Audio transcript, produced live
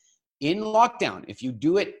in lockdown, if you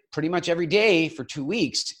do it pretty much every day for 2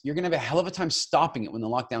 weeks, you're going to have a hell of a time stopping it when the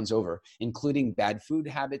lockdown's over, including bad food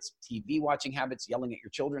habits, TV watching habits, yelling at your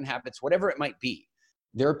children habits, whatever it might be.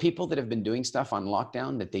 There are people that have been doing stuff on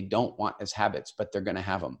lockdown that they don't want as habits, but they're going to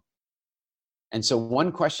have them. And so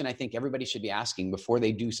one question I think everybody should be asking before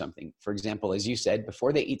they do something, for example, as you said,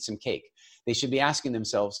 before they eat some cake, they should be asking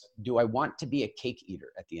themselves, do I want to be a cake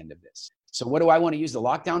eater at the end of this? So what do I want to use the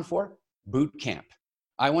lockdown for? Boot camp.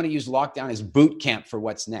 I want to use lockdown as boot camp for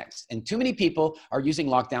what's next. And too many people are using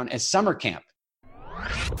lockdown as summer camp.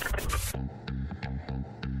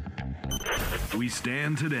 We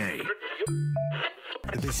stand today.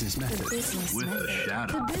 The Business Method. The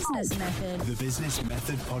Shadow. The Business Method. The Business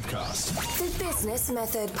Method Podcast. The Business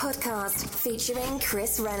Method Podcast featuring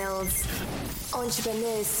Chris Reynolds.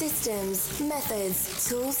 Entrepreneurs' systems, methods,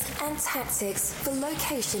 tools, and tactics for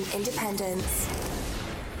location independence.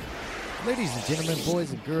 Ladies and gentlemen,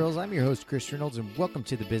 boys and girls, I'm your host, Chris Reynolds, and welcome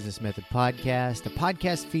to the Business Method Podcast, a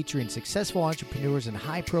podcast featuring successful entrepreneurs and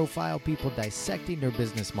high-profile people dissecting their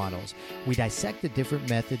business models. We dissect the different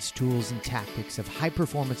methods, tools, and tactics of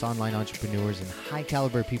high-performance online entrepreneurs and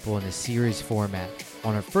high-caliber people in a series format.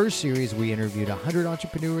 On our first series, we interviewed 100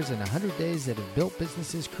 entrepreneurs in 100 days that have built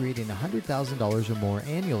businesses creating $100,000 or more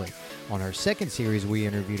annually. On our second series, we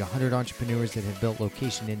interviewed 100 entrepreneurs that have built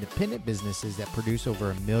location-independent businesses that produce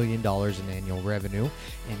over $1 million in annual revenue.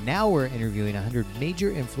 And now we're interviewing 100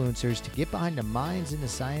 major influencers to get behind the minds and the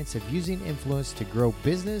science of using influence to grow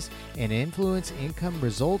business and influence income,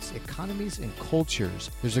 results, economies, and cultures.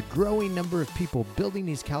 There's a growing number of people building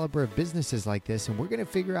these caliber of businesses like this, and we're going to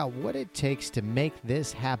figure out what it takes to make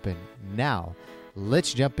this happen. Now,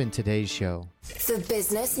 let's jump in today's show. The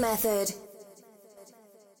Business Method.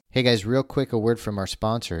 Hey guys, real quick, a word from our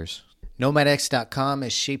sponsors. Nomadx.com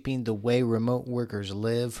is shaping the way remote workers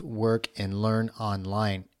live, work, and learn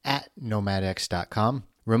online at nomadx.com.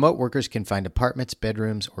 Remote workers can find apartments,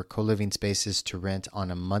 bedrooms, or co-living spaces to rent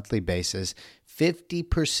on a monthly basis,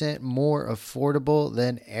 50% more affordable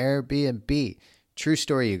than Airbnb. True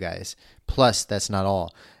story, you guys. Plus, that's not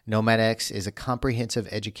all. NomadX is a comprehensive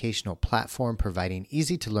educational platform providing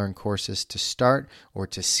easy-to-learn courses to start or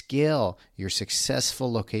to scale your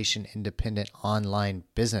successful location-independent online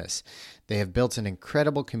business. They have built an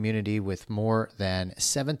incredible community with more than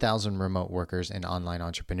 7,000 remote workers and online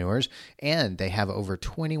entrepreneurs, and they have over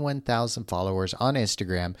 21,000 followers on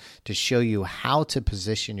Instagram to show you how to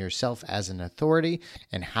position yourself as an authority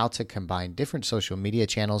and how to combine different social media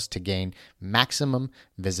channels to gain maximum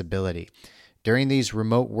visibility. During these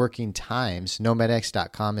remote working times,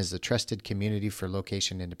 nomadx.com is the trusted community for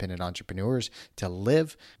location-independent entrepreneurs to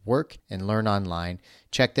live, work, and learn online.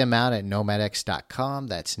 Check them out at nomadx.com.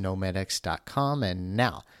 That's nomadx.com. And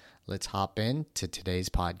now, let's hop into today's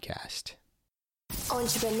podcast.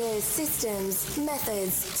 Entrepreneurs' systems,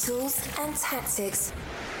 methods, tools, and tactics.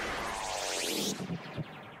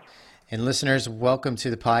 And listeners, welcome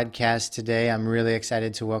to the podcast today. I'm really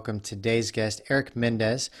excited to welcome today's guest,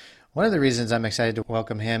 Edmeades. One of the reasons I'm excited to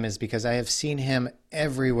welcome him is because I have seen him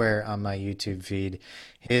everywhere on my YouTube feed.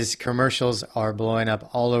 His commercials are blowing up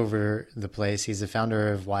all over the place. He's the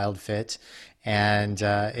founder of Wild Fit, and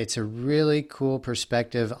it's a really cool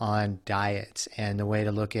perspective on diets and the way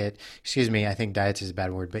to look at, I think diets is a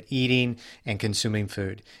bad word, but eating and consuming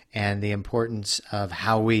food and the importance of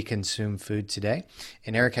how we consume food today.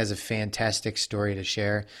 And Eric has a fantastic story to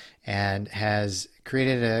share and has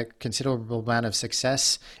created a considerable amount of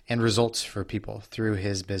success and results for people through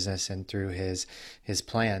his business and through his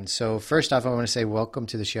plan. So first off, I want to say welcome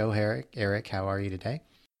to the show, Eric. Eric, how are you today?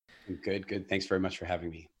 Good. Thanks very much for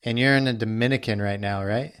having me. And you're in the Dominican right now,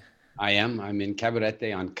 right? I am. I'm in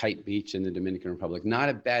Cabarete on Kite Beach in the Dominican Republic. Not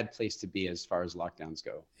a bad place to be as far as lockdowns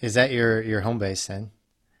go. Is that your home base then?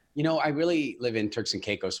 You know, I really live in Turks and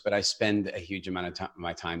Caicos, but I spend a huge amount of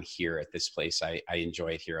my time here at this place. I enjoy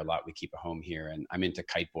it here a lot. We keep a home here, and I'm into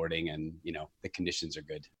kiteboarding, and, you know, the conditions are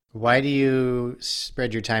good. Why do you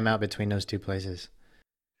spread your time out between those two places?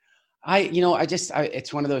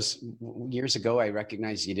 It's one of those years ago, I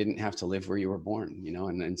recognized you didn't have to live where you were born, you know,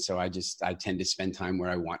 and so I tend to spend time where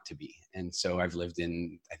I want to be. And so I've lived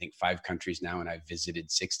in, I think, 5 countries now, and I've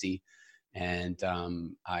visited 60. And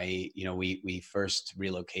we first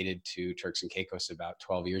relocated to Turks and Caicos about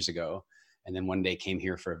 12 years ago. And then one day came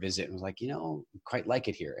here for a visit and was like, quite like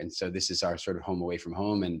it here. And so this is our sort of home away from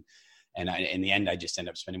home. And in the end, I just end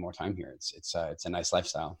up spending more time here. It's a nice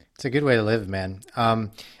lifestyle. It's a good way to live, man.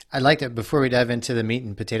 I'd like to, before we dive into the meat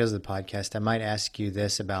and potatoes of the podcast, I might ask you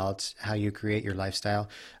this about how you create your lifestyle.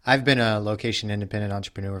 I've been a location independent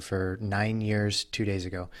entrepreneur for 9 years, 2 days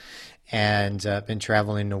ago, and been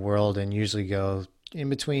traveling the world and usually go in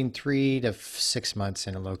between 3 to 6 months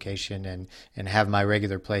in a location and have my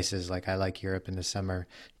regular places. Like I like Europe in the summer,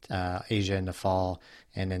 Asia in the fall,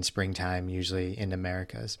 and then springtime, usually in the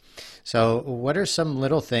Americas. So what are some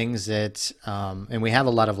little things that, and we have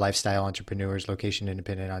a lot of lifestyle entrepreneurs, location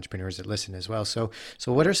independent entrepreneurs that listen as well. So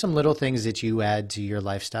what are some little things that you add to your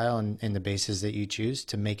lifestyle and the bases that you choose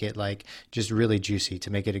to make it like just really juicy, to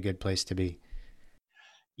make it a good place to be?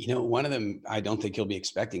 One of them I don't think you'll be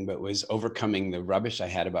expecting, but was overcoming the rubbish I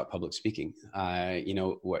had about public speaking.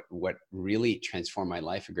 What really transformed my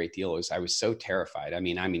life a great deal was I was so terrified. I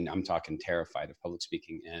mean, I'm talking terrified of public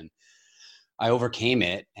speaking, and I overcame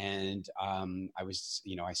it. And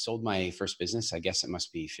I sold my first business. I guess it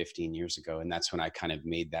must be 15 years ago, and that's when I kind of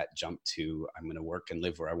made that jump to I'm going to work and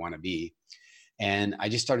live where I want to be. And I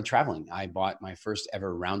just started traveling. I bought my first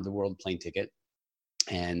ever round the world plane ticket.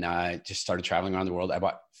 And just started traveling around the world. I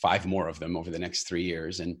bought 5 more of them over the next 3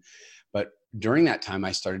 years. But during that time,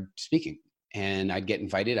 I started speaking, and I'd get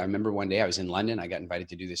invited. I remember one day I was in London. I got invited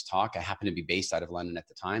to do this talk. I happened to be based out of London at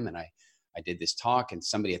the time. And I did this talk, and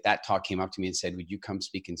somebody at that talk came up to me and said, "Would you come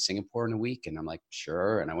speak in Singapore in a week?" And I'm like,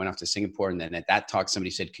 "Sure." And I went off to Singapore. And then at that talk, somebody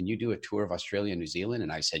said, "Can you do a tour of Australia and New Zealand?"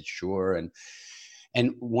 And I said, "Sure."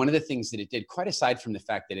 And one of the things that it did, quite aside from the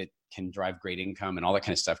fact that it can drive great income and all that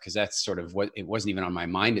kind of stuff, because that's sort of what it wasn't even on my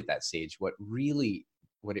mind at that stage. What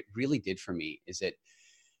it really did for me is that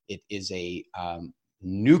it is a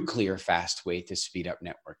nuclear fast way to speed up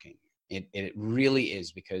networking. It really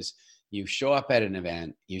is, because you show up at an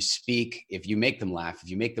event, you speak. If you make them laugh, if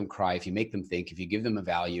you make them cry, if you make them think, if you give them a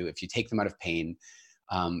value, if you take them out of pain,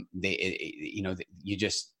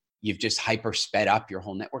 you've just hyper sped up your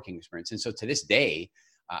whole networking experience. And so to this day,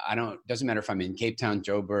 doesn't matter if I'm in Cape Town,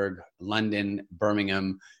 Joburg, London,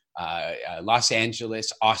 Birmingham, Los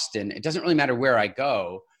Angeles, Austin, it doesn't really matter where I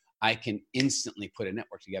go. I can instantly put a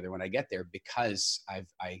network together when I get there, because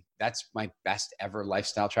that's my best ever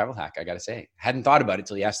lifestyle travel hack. I got to say, hadn't thought about it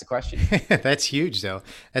till you asked the question. That's huge though.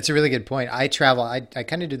 That's a really good point. I travel. I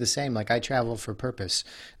kind of do the same. Like I travel for purpose.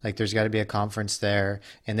 Like there's got to be a conference there,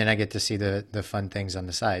 and then I get to see the fun things on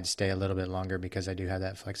the side, stay a little bit longer because I do have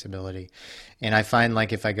that flexibility. And I find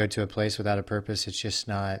like if I go to a place without a purpose, it's just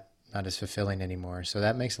not as fulfilling anymore. So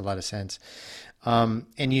that makes a lot of sense. And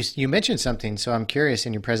you mentioned something, so I'm curious.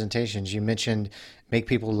 In your presentations, you mentioned make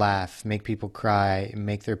people laugh, make people cry,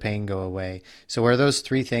 make their pain go away. So are those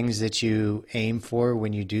 3 things that you aim for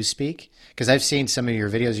when you do speak? Because I've seen some of your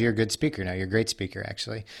videos. You're a good speaker now. You're a great speaker,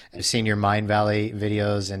 actually. I've seen your Mind Valley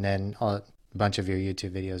videos and then a bunch of your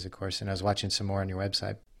YouTube videos, of course. And I was watching some more on your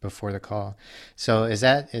website before the call. So is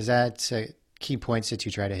that key points that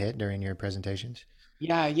you try to hit during your presentations?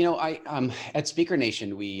 Yeah, I at Speaker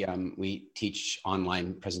Nation we teach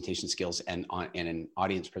online presentation skills and an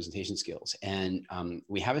audience presentation skills, and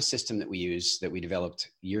we have a system that we use that we developed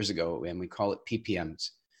years ago, and we call it PPMs,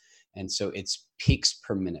 and so it's peaks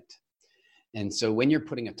per minute. And so when you're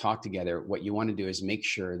putting a talk together, what you want to do is make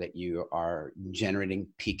sure that you are generating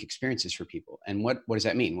peak experiences for people. And what does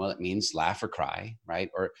that mean? Well, it means laugh or cry, right?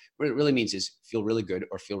 Or what it really means is feel really good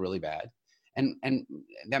or feel really bad. And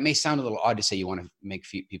that may sound a little odd to say you want to make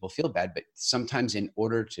people feel bad, but sometimes in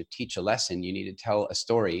order to teach a lesson, you need to tell a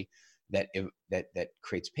story that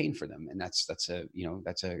creates pain for them. And that's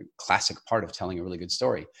a classic part of telling a really good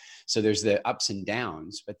story. So there's the ups and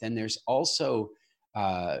downs, but then there's also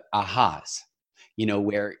ahas,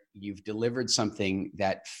 where you've delivered something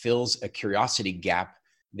that fills a curiosity gap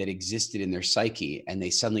that existed in their psyche, and they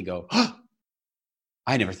suddenly go, oh,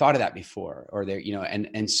 I never thought of that before, or they're,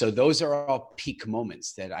 and so those are all peak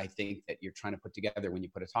moments that I think that you're trying to put together when you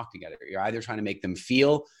put a talk together. You're either trying to make them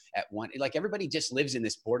feel like everybody just lives in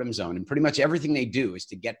this boredom zone, and pretty much everything they do is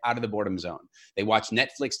to get out of the boredom zone. They watch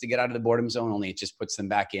Netflix to get out of the boredom zone, only it just puts them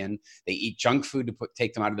back in. They eat junk food to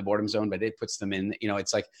take them out of the boredom zone, but it puts them in,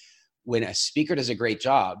 it's like when a speaker does a great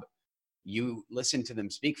job, you listen to them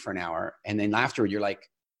speak for an hour, and then afterward you're like,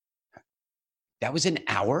 that was an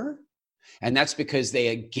hour? And that's because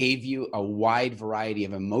they gave you a wide variety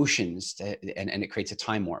of emotions and it creates a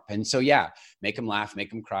time warp. And so, yeah, make them laugh,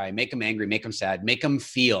 make them cry, make them angry, make them sad, make them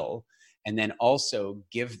feel, and then also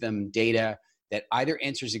give them data that either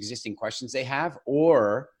answers existing questions they have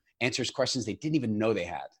or answers questions they didn't even know they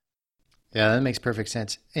had. Yeah, that makes perfect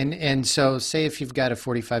sense. And so say if you've got a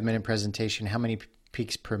 45-minute presentation, how many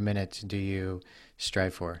peaks per minute do you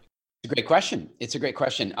strive for? It's a great question.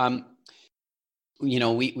 I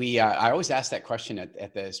always ask that question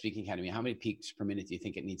at the Speaking Academy, how many peaks per minute do you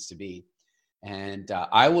think it needs to be? And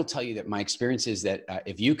I will tell you that my experience is that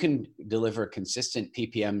if you can deliver consistent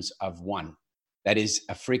PPMs of 1, that is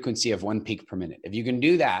a frequency of 1 peak per minute. If you can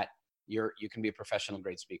do that, you can be a professional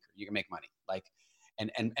great speaker. You can make money.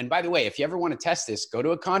 And by the way, if you ever want to test this, go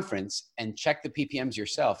to a conference and check the PPMs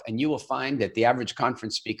yourself. And you will find that the average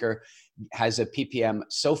conference speaker has a PPM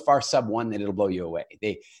so far sub 1 that it'll blow you away.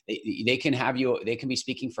 They can be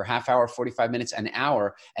speaking for half hour, 45 minutes, an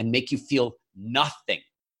hour, and make you feel nothing.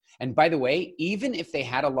 And by the way, even if they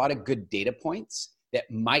had a lot of good data points that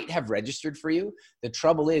might have registered for you, the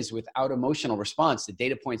trouble is without emotional response, the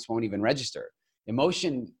data points won't even register.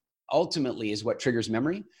 Emotion ultimately is what triggers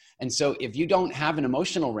memory. And so if you don't have an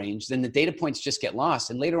emotional range, then the data points just get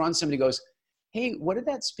lost. And later on, somebody goes, hey, what did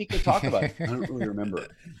that speaker talk about? I don't really remember.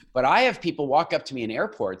 But I have people walk up to me in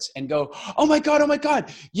airports and go, oh my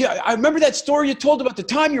God. Yeah, I remember that story you told about the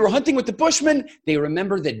time you were hunting with the Bushmen. They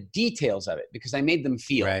remember the details of it because I made them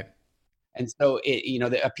feel. Right. And so,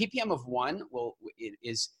 a PPM of 1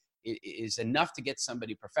 is enough to get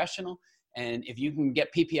somebody professional. And if you can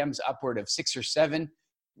get PPMs upward of 6 or 7,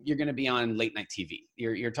 you're going to be on late night TV.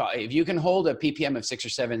 If you can hold a PPM of 6 or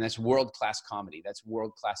 7, that's world-class comedy. That's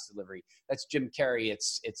world-class delivery. That's Jim Carrey.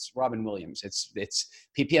 It's Robin Williams. It's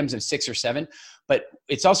PPMs of 6 or 7. But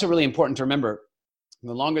it's also really important to remember,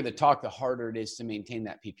 the longer the talk, the harder it is to maintain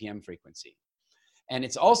that PPM frequency. And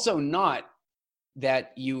it's also not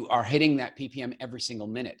that you are hitting that PPM every single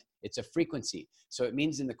minute. It's a frequency. So it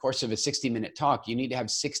means in the course of a 60-minute talk, you need to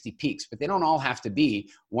have 60 peaks, but they don't all have to be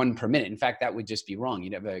 1 per minute. In fact, that would just be wrong.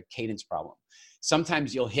 You'd have a cadence problem.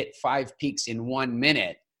 Sometimes you'll hit 5 peaks in 1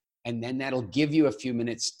 minute, and then that'll give you a few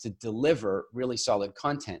minutes to deliver really solid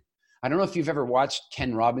content. I don't know if you've ever watched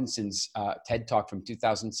Ken Robinson's TED Talk from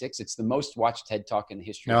 2006. It's the most watched TED Talk in the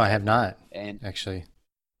history. No, I have not. And actually,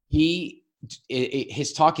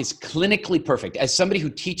 his talk is clinically perfect. As somebody who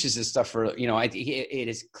teaches this stuff it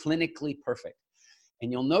is clinically perfect.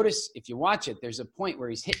 And you'll notice if you watch it, there's a point where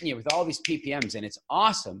he's hitting you with all these PPMs and it's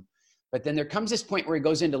awesome. But then there comes this point where he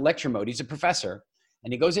goes into lecture mode. He's a professor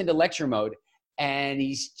and he goes into lecture mode and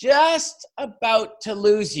he's just about to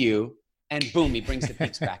lose you. And boom, he brings the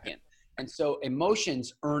peaks back in. And so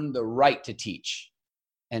emotions earn the right to teach.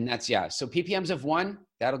 And that's, so PPMs of 1,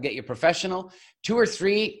 that'll get you professional. 2 or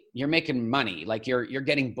 3, you're making money. Like you're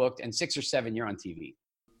getting booked. And 6 or 7, you're on TV.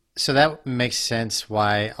 So that makes sense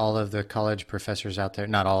why all of the college professors out there,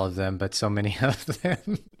 not all of them, but so many of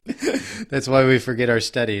them, that's why we forget our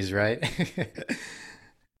studies, right?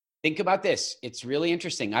 Think about this. It's really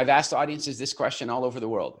interesting. I've asked audiences this question all over the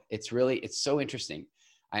world. It's so interesting.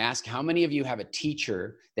 I ask, how many of you have a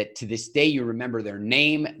teacher that to this day you remember their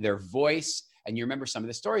name, their voice, and you remember some of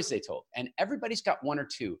the stories they told? And everybody's got 1 or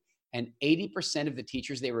 2. And 80% of the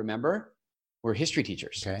teachers they remember were history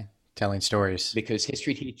teachers. Okay. Telling stories. Because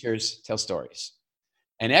history teachers tell stories.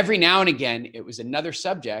 And every now and again, it was another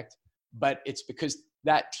subject, but it's because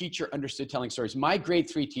that teacher understood telling stories. My grade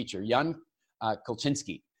 3 teacher, Jan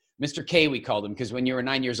Kolczynski, Mr. K, we called him, because when you were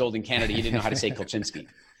 9 years old in Canada, you didn't know how to say Kolczynski.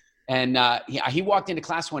 And he walked into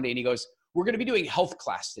class one day and he goes, we're going to be doing health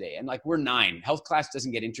class today. And we're 9. Health class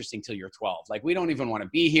doesn't get interesting till you're 12. We don't even want to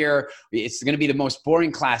be here. It's going to be the most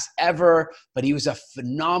boring class ever. But he was a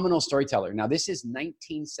phenomenal storyteller. Now, this is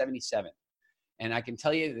 1977. And I can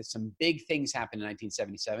tell you that some big things happened in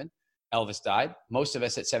 1977. Elvis died. Most of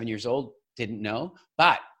us at 7 years old didn't know.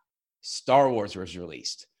 But Star Wars was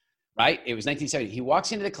released, right? It was 1970. He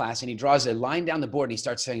walks into the class and he draws a line down the board and he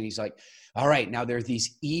starts saying, he's like, all right, now there are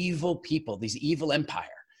these evil people, these evil empire.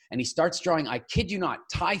 And he starts drawing, I kid you not,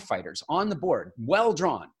 TIE fighters on the board, well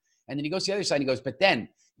drawn. And then he goes to the other side and he goes, but then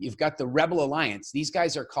you've got the Rebel Alliance. These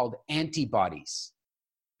guys are called antibodies.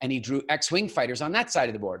 And he drew X-Wing fighters on that side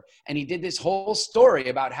of the board. And he did this whole story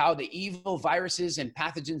about how the evil viruses and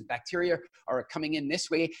pathogens, bacteria are coming in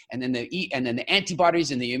this way. And then the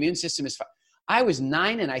antibodies and the immune system is. I was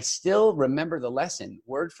 9 and I still remember the lesson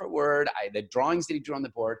word for word. The drawings that he drew on the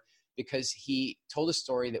board, because he told a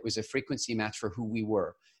story that was a frequency match for who we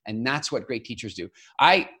were. And that's what great teachers do.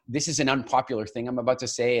 This is an unpopular thing I'm about to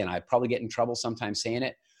say, and I probably get in trouble sometimes saying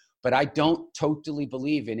it, but I don't totally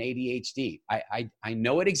believe in ADHD. I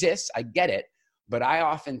know it exists. I get it. But I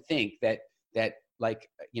often think that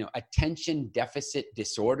attention deficit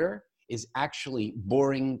disorder is actually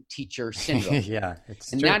boring teacher syndrome. Yeah.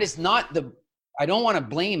 It's and true. That is not I don't want to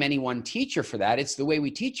blame any one teacher for that. It's the way we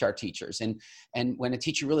teach our teachers. And when a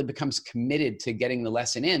teacher really becomes committed to getting the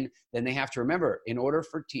lesson in, then they have to remember, in order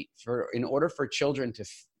for children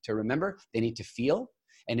to remember, they need to feel.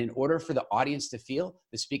 And in order for the audience to feel,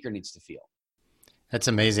 the speaker needs to feel. That's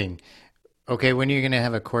amazing. Okay, when are you going to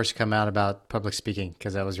have a course come out about public speaking?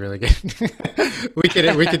 Because that was really good. we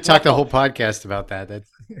could talk the whole podcast about that.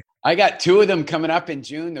 I got 2 of them coming up in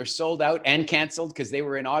June. They're sold out and canceled because they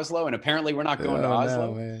were in Oslo, and apparently we're not going to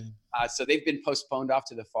Oslo. No, man. So they've been postponed off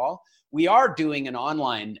to the fall. we are doing an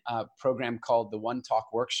online program called the One Talk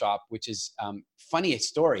Workshop, which is funny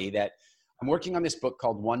story that I'm working on this book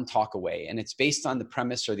called One Talk Away. And it's based on the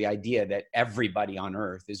premise or the idea that everybody on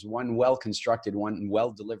earth is one well-constructed, one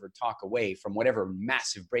well-delivered talk away from whatever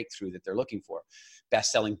massive breakthrough that they're looking for.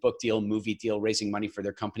 Best-selling book deal, movie deal, raising money for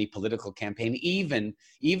their company, political campaign. Even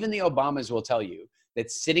the Obamas will tell you that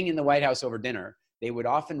sitting in the White House over dinner, they would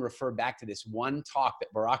often refer back to this one talk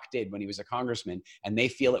that Barack did when he was a congressman. And they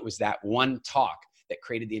feel it was that one talk that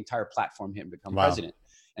created the entire platform for him to become president.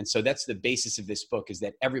 And so that's the basis of this book, is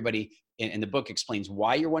that everybody in the book explains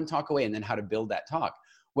why you're one talk away and then how to build that talk.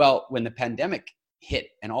 Well, when the pandemic hit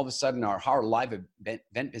and all of a sudden our live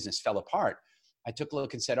event business fell apart, I took a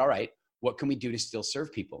look and said, all right, what can we do to still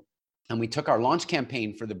serve people? And we took our launch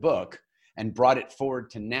campaign for the book and brought it forward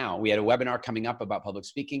to now. We had a webinar coming up about public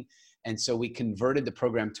speaking. And so we converted the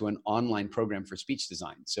program to an online program for speech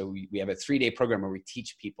design. So we have a 3-day program where we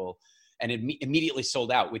teach people, and it immediately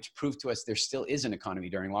sold out, which proved to us there still is an economy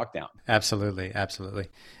during lockdown. Absolutely. Absolutely.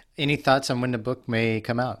 Any thoughts on when the book may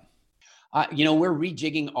come out? We're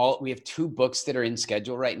rejigging we have 2 books that are in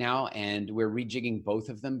schedule right now, and we're rejigging both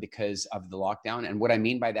of them because of the lockdown. And what I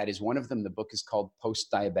mean by that is one of them, the book is called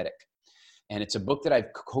Post-Diabetic. And it's a book that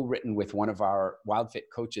I've co-written with one of our WildFit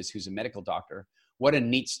coaches who's a medical doctor. What a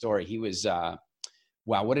neat story. He was, wow,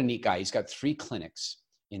 what a neat guy. He's got 3 clinics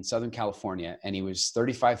in Southern California, and he was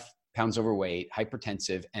 35 pounds overweight,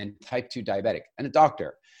 hypertensive, and type 2 diabetic, and a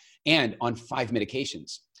doctor, and on 5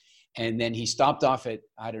 medications. And then he stopped off at,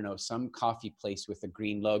 I don't know, some coffee place with a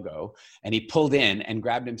green logo, and he pulled in and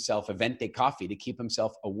grabbed himself a Vente coffee to keep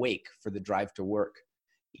himself awake for the drive to work.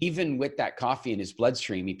 Even with that coffee in his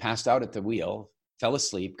bloodstream, he passed out at the wheel, fell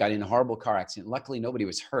asleep, got in a horrible car accident. Luckily, nobody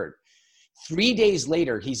was hurt. 3 days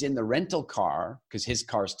later, he's in the rental car because his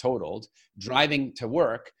car's totaled, driving to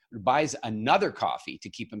work, buys another coffee to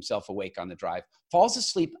keep himself awake on the drive, falls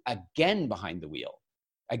asleep again behind the wheel.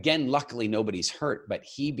 Again, luckily, nobody's hurt, but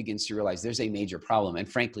he begins to realize there's a major problem. And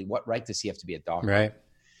frankly, what right does he have to be a doctor? Right.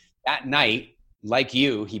 That night, like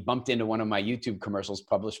you, he bumped into one of my YouTube commercials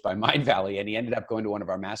published by Mind Valley, and he ended up going to one of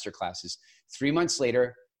our master classes. 3 months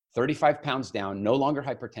later, 35 pounds down, no longer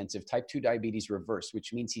hypertensive, type 2 diabetes reversed,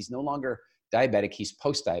 which means he's no longer diabetic, he's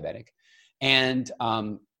post-diabetic. And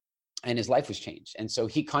his life was changed. And so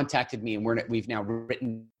he contacted me, and we've now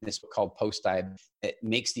written this book called Post-Diabetic. It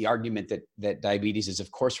makes the argument that diabetes is,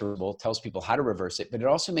 of course, reversible, tells people how to reverse it, but it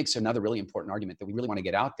also makes another really important argument that we really want to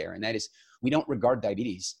get out there, and that is we don't regard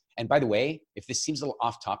diabetes. And by the way, if this seems a little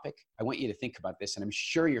off topic, I want you to think about this, and I'm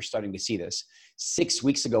sure you're starting to see this. 6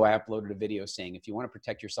 weeks ago, I uploaded a video saying, if you want to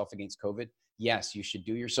protect yourself against COVID, yes, you should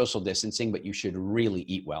do your social distancing, but you should really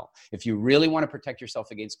eat well. If you really want to protect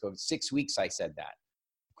yourself against COVID, 6 weeks I said that.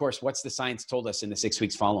 Of course, what's the science told us in the 6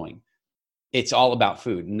 weeks following? It's all about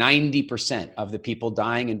food. 90% of the people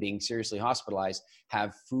dying and being seriously hospitalized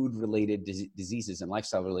have food-related diseases and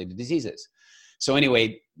lifestyle-related diseases. So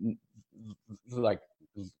anyway, like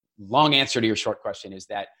long answer to your short question is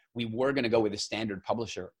that we were going to go with a standard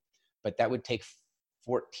publisher, but that would take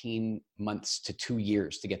 14 months to 2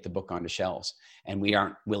 years to get the book onto shelves. And we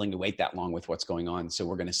aren't willing to wait that long with what's going on. So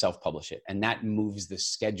we're going to self-publish it. And that moves the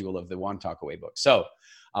schedule of the One Talk Away book. So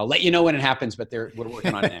I'll let you know when it happens, but we're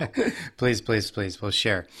working on it now. Please. We'll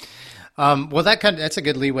share. Well, that's a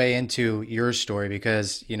good leeway into your story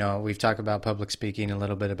because, we've talked about public speaking, a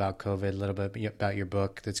little bit about COVID, a little bit about your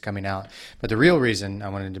book that's coming out. But the real reason I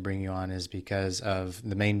wanted to bring you on is because of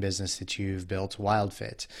the main business that you've built,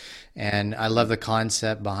 WildFit. And I love the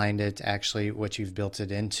concept behind it, actually what you've built it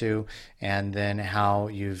into, and then how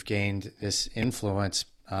you've gained this influence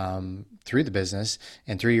through the business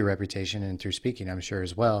and through your reputation and through speaking, I'm sure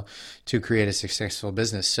as well, to create a successful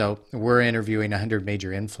business. So we're interviewing 100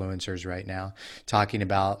 major influencers right now, talking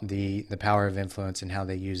about the power of influence and how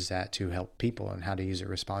they use that to help people and how to use it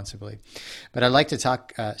responsibly. But I'd like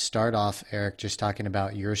to start off, Eric, just talking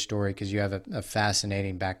about your story because you have a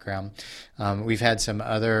fascinating background. We've had some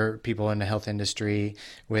other people in the health industry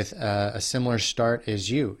with a similar start as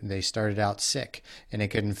you. They started out sick and they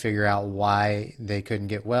couldn't figure out why they couldn't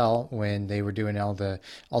get well when they were doing all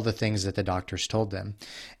the things that the doctors told them.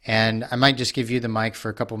 And I might just give you the mic for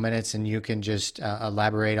a couple minutes and you can just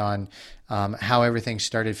elaborate on how everything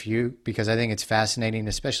started for you, because I think it's fascinating,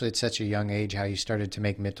 especially at such a young age, how you started to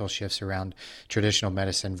make mental shifts around traditional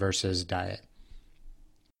medicine versus diet.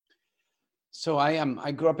 So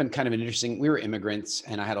I grew up in kind of an interesting, we were immigrants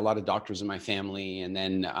and I had a lot of doctors in my family. And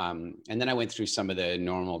then I went through some of the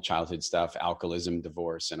normal childhood stuff, alcoholism,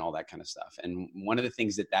 divorce, and all that kind of stuff. And one of the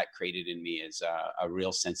things that created in me is a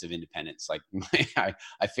real sense of independence. Like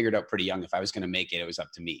I figured out pretty young, if I was going to make it, it was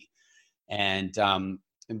up to me. And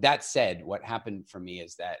that said, what happened for me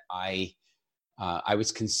is that I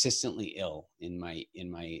was consistently ill in my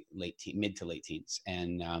mid to late teens.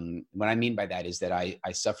 And what I mean by that is that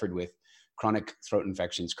I suffered with chronic throat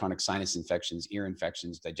infections, chronic sinus infections, ear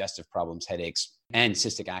infections, digestive problems, headaches, and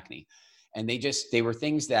cystic acne. And they were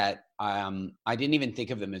things that I didn't even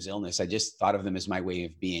think of them as illness. I just thought of them as my way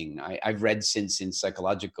of being. I've read since in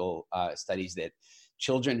psychological studies that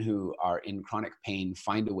children who are in chronic pain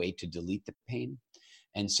find a way to delete the pain.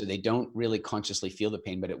 And so they don't really consciously feel the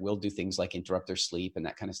pain, but it will do things like interrupt their sleep and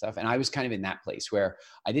that kind of stuff. And I was kind of in that place where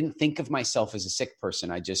I didn't think of myself as a sick person.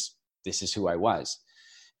 This is who I was.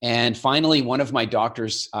 And finally, one of my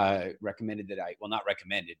doctors demanded that I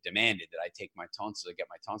take my get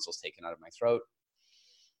my tonsils taken out of my throat.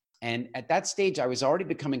 And at that stage, I was already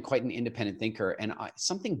becoming quite an independent thinker. And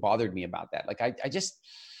something bothered me about that. Like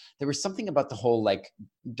there was something about the whole like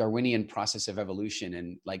Darwinian process of evolution,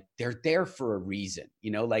 and like they're there for a reason,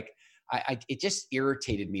 like it just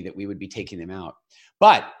irritated me that we would be taking them out.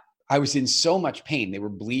 But I was in so much pain. They were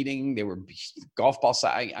bleeding. They were golf ball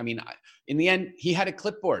size. I mean, in the end, he had a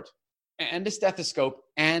clipboard and a stethoscope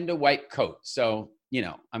and a white coat. So,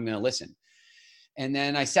 I'm going to listen. And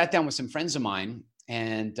then I sat down with some friends of mine,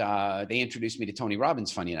 and they introduced me to Tony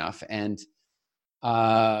Robbins, funny enough. And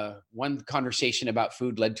one conversation about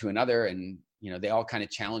food led to another. And, they all kind of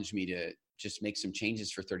challenged me to just make some changes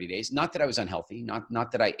for 30 days. Not that I was unhealthy,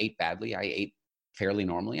 not that I ate badly. I ate fairly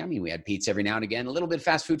normally. I mean, we had pizza every now and again, a little bit of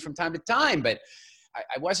fast food from time to time, but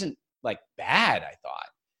I wasn't like bad, I thought.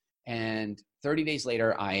 And 30 days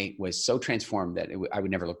later, I was so transformed that I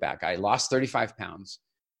would never look back. I lost 35 pounds.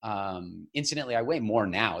 Incidentally, I weigh more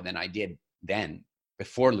now than I did then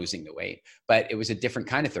before losing the weight, but it was a different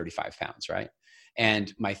kind of 35 pounds, right?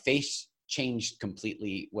 And my face changed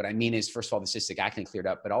completely. What I mean is, first of all, the cystic acne cleared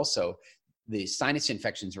up, but also the sinus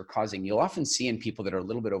infections were causing, you'll often see in people that are a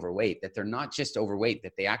little bit overweight, that they're not just overweight,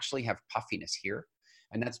 that they actually have puffiness here.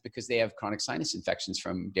 And that's because they have chronic sinus infections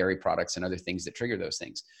from dairy products and other things that trigger those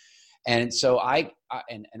things. And so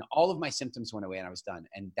and all of my symptoms went away and I was done.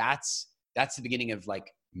 And that's the beginning of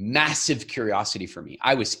like massive curiosity for me.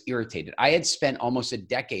 I was irritated. I had spent almost a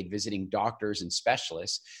decade visiting doctors and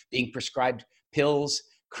specialists, being prescribed pills,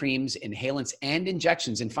 creams, inhalants, and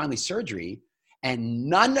injections, and finally surgery. And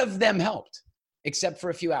none of them helped except for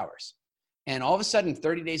a few hours. And all of a sudden,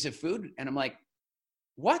 30 days of food. And I'm like,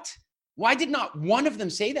 what? Why did not one of them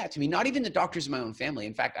say that to me? Not even the doctors in my own family.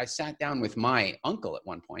 In fact, I sat down with my uncle at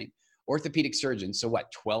one point, orthopedic surgeon. So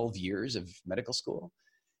 12 years of medical school.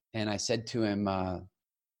 And I said to him,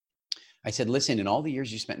 listen, in all the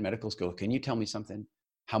years you spent in medical school, can you tell me something?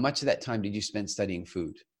 How much of that time did you spend studying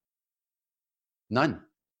food? None.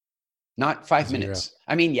 Not 5 minutes.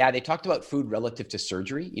 I mean, yeah, they talked about food relative to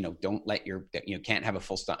surgery. Don't let can't have a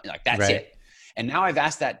full stomach. Like that's right. It. And now I've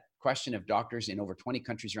asked that question of doctors in over 20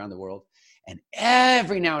 countries around the world. And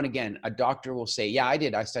every now and again, a doctor will say, yeah, I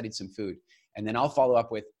did. I studied some food. And then I'll follow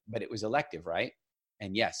up with, but it was elective, right?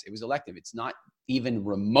 And yes, it was elective. It's not even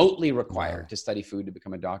remotely required to study food to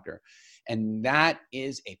become a doctor. And that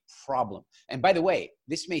is a problem. And by the way,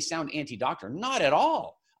 this may sound anti-doctor, not at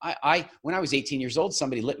all. When I was 18 years old,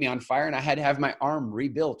 somebody lit me on fire and I had to have my arm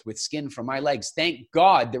rebuilt with skin from my legs. Thank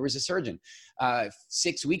God there was a surgeon.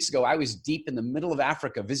 6 weeks ago, I was deep in the middle of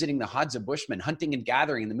Africa visiting the Hadza Bushmen, hunting and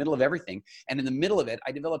gathering in the middle of everything. And in the middle of it,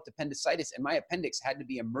 I developed appendicitis and my appendix had to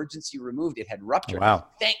be emergency removed. It had ruptured. Wow.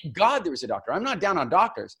 Thank God there was a doctor. I'm not down on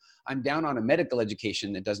doctors. I'm down on a medical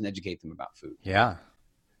education that doesn't educate them about food. Yeah.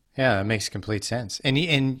 Yeah, that makes complete sense. And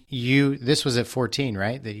you, this was at 14,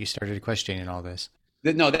 right? That you started questioning all this.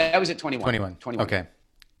 No, that was at 21. 21. Okay.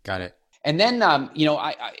 Got it. And then,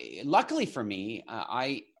 luckily for me,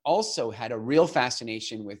 I also had a real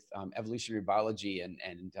fascination with evolutionary biology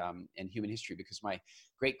and human history because my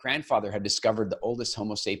great-grandfather had discovered the oldest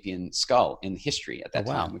Homo sapien skull in history at that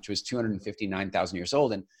time, which was 259,000 years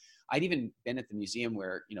old. And I'd even been at the museum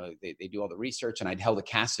where, they do all the research and I'd held a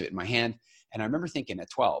cast of it in my hand. And I remember thinking at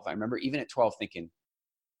 12 thinking,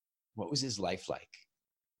 what was his life like?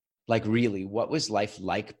 Like really, what was life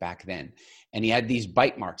like back then? And he had these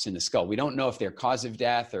bite marks in the skull. We don't know if they're cause of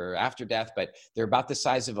death or after death, but they're about the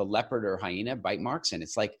size of a leopard or hyena bite marks. And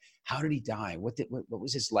it's like, how did he die? What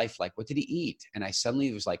was his life like? What did he eat? And I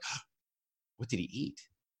suddenly was like, what did he eat?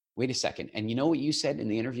 Wait a second. And you know what you said in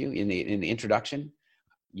the interview, in the introduction?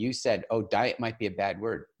 You said, oh, diet might be a bad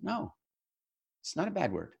word. No, it's not a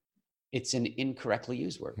bad word. It's an incorrectly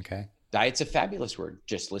used word. Okay. Diet's a fabulous word.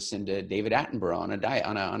 Just listen to David Attenborough on a diet,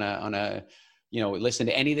 listen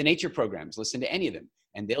to any of the nature programs, listen to any of them,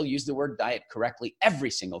 and they'll use the word diet correctly every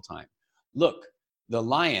single time. Look, the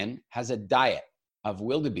lion has a diet. of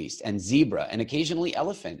wildebeest and zebra and occasionally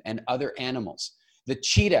elephant and other animals. The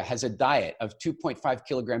cheetah has a diet of 2.5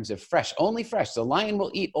 kilograms of only fresh. The lion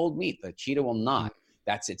will eat old meat. The cheetah will not.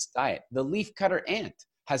 That's its diet. The leafcutter ant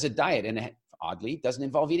has a diet, and it, oddly, doesn't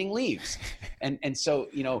involve eating leaves. And so,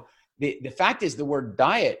 the fact is the word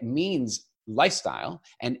diet means lifestyle,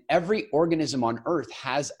 and every organism on earth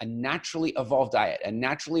has a naturally evolved diet, a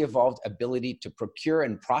naturally evolved ability to procure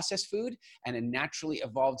and process food, and a naturally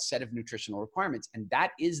evolved set of nutritional requirements. And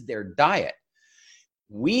that is their diet.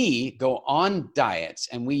 We go on diets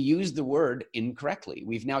and we use the word incorrectly.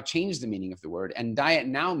 We've now changed the meaning of the word, and diet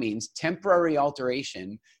now means temporary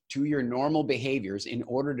alteration to your normal behaviors in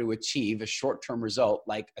order to achieve a short-term result,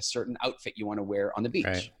 like a certain outfit you want to wear on the beach.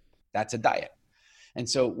 Right. That's a diet. And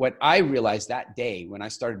so what I realized that day when I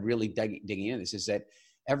started really digging into this is that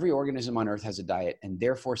every organism on earth has a diet, and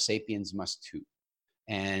therefore sapiens must too.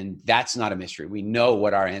 And that's not a mystery. We know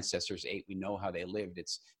what our ancestors ate. We know how they lived.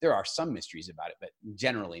 There are some mysteries about it, but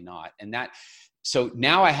generally not. So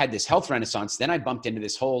now I had this health renaissance. Then I bumped into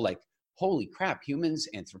this whole holy crap, humans,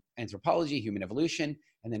 anthropology, human evolution.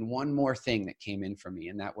 And then one more thing that came in for me.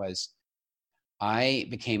 And that was, I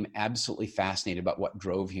became absolutely fascinated about what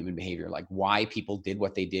drove human behavior, like why people did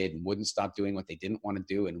what they did and wouldn't stop doing what they didn't want to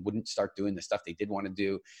do and wouldn't start doing the stuff they did want to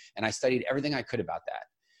do. And I studied everything I could about that.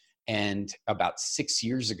 And about 6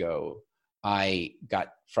 years ago, I got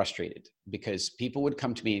frustrated because people would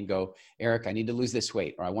come to me and go, Eric, I need to lose this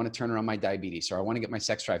weight, or I want to turn around my diabetes, or I want to get my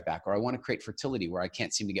sex drive back, or I want to create fertility where I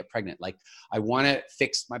can't seem to get pregnant. Like, I want to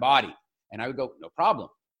fix my body. And I would go, no problem.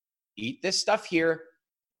 Eat this stuff here.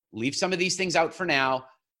 Leave some of these things out for now.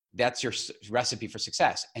 That's your recipe for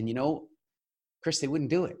success. And Chris, they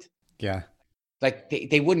wouldn't do it. Yeah. Like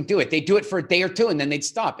they wouldn't do it. They'd do it for a day or two and then they'd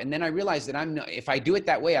stop. And then I realized that if I do it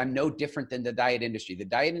that way, I'm no different than the diet industry. The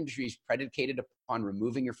diet industry is predicated upon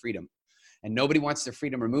removing your freedom, and nobody wants their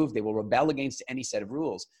freedom removed. They will rebel against any set of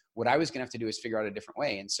rules. What I was going to have to do is figure out a different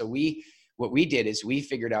way. And so what we did is we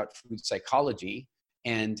figured out food psychology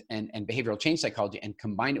and behavioral change psychology and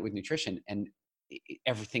combined it with nutrition. And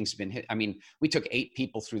everything's been hit. I mean, we took 8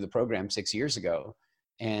 people through the program 6 years ago,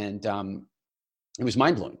 and it was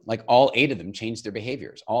mind-blowing. Like, all 8 of them changed their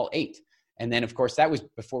behaviors, all 8. And then, of course, that was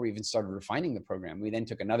before we even started refining the program. We then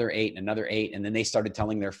took another 8 and another 8, and then they started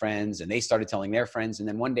telling their friends, and they started telling their friends. And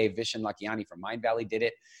then one day, Vishen Lakhiani from Mind Valley did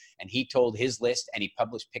it, and he told his list, and he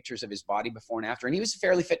published pictures of his body before and after. And he was a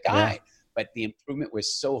fairly fit guy, but the improvement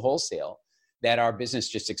was so wholesale that our business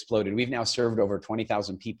just exploded. We've now served over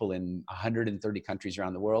 20,000 people in 130 countries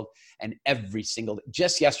around the world. And every single,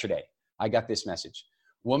 just yesterday, I got this message.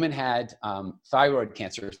 Woman had thyroid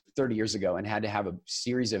cancer 30 years ago and had to have a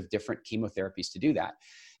series of different chemotherapies to do that.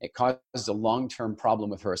 It caused a long-term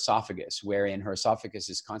problem with her esophagus, wherein her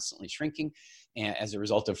esophagus is constantly shrinking as a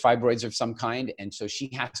result of fibroids of some kind. And so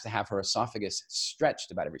she has to have her esophagus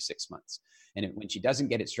stretched about every 6 months. And when she doesn't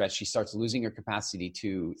get it stretched, she starts losing her capacity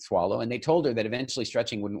to swallow. And they told her that eventually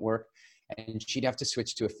stretching wouldn't work and she'd have to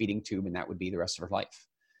switch to a feeding tube, and that would be the rest of her life.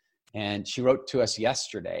 And she wrote to us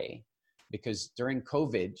yesterday because during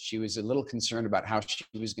COVID, she was a little concerned about how she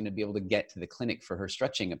was going to be able to get to the clinic for her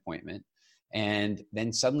stretching appointment. And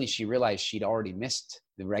then suddenly she realized she'd already missed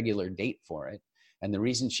the regular date for it. And the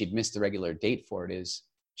reason she'd missed the regular date for it is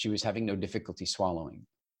she was having no difficulty swallowing,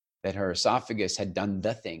 that her esophagus had done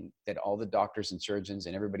the thing that all the doctors and surgeons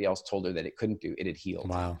and everybody else told her that it couldn't do. It had healed.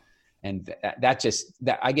 Wow. And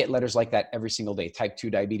that I get letters like that every single day. Type 2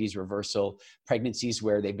 diabetes reversal, pregnancies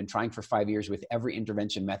where they've been trying for 5 years with every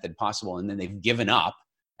intervention method possible, and then they've given up,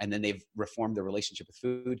 and then they've reformed their relationship with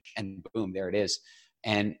food, and boom, there it is.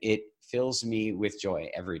 And it fills me with joy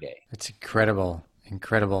every day. It's incredible.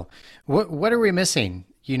 Incredible. What are we missing?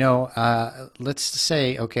 Let's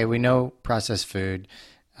say, okay, we know processed food,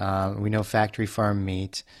 we know factory farm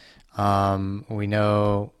meat, we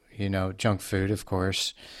know, junk food, of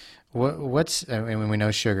course. We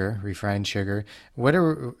know sugar, refined sugar.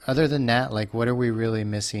 Other than that, like, what are we really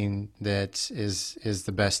missing that is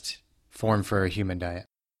the best form for a human diet?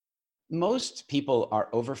 Most people are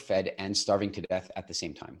overfed and starving to death at the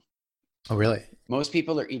same time. Oh, really? Most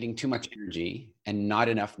people are eating too much energy and not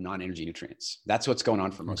enough non-energy nutrients. That's what's going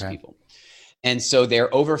on for most people. And so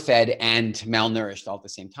they're overfed and malnourished all at the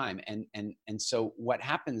same time. And so what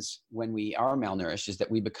happens when we are malnourished is that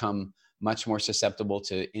we become much more susceptible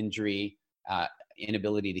to injury,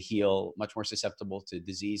 inability to heal, much more susceptible to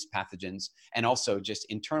disease pathogens, and also just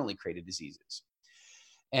internally created diseases.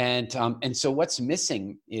 And so what's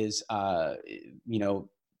missing is,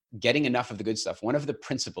 getting enough of the good stuff. One of the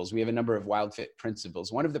principles, we have a number of Wild Fit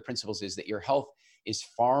principles. One of the principles is that your health is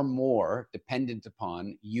far more dependent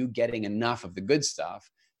upon you getting enough of the good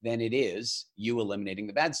stuff than it is you eliminating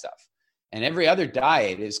the bad stuff. And every other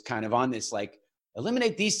diet is kind of on this, like,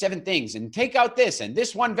 eliminate these 7 things and take out this, and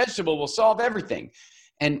this one vegetable will solve everything.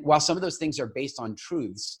 And while some of those things are based on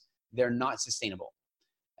truths, they're not sustainable.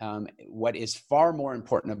 What is far more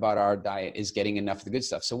important about our diet is getting enough of the good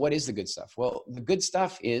stuff. So what is the good stuff? Well, the good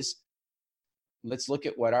stuff is, let's look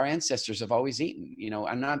at what our ancestors have always eaten. You know,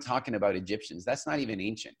 I'm not talking about Egyptians. That's not even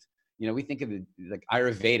ancient. You know, we think of it like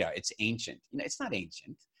Ayurveda. It's ancient. You know, it's not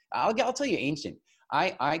ancient. I'll tell you ancient.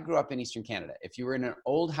 I grew up in Eastern Canada. If you were in an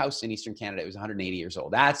old house in Eastern Canada, it was 180 years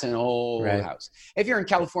old. That's an old house. If you're in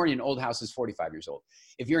California, an old house is 45 years old.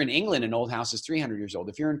 If you're in England, an old house is 300 years old.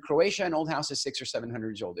 If you're in Croatia, an old house is 600 or 700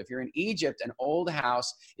 years old. If you're in Egypt, an old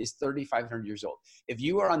house is 3,500 years old. If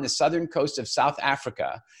you are on the southern coast of South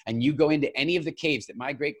Africa and you go into any of the caves that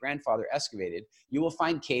my great-grandfather excavated, you will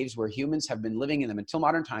find caves where humans have been living in them until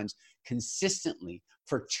modern times consistently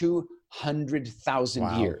for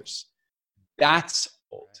 200,000 years. That's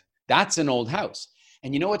old. That's an old house.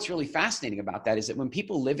 And you know what's really fascinating about that is that when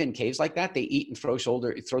people live in caves like that, they eat and throw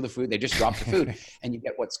the food, they just drop the food, and you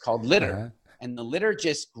get what's called litter. And the litter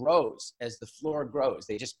just grows as the floor grows.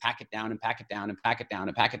 They just pack it down and pack it down and pack it down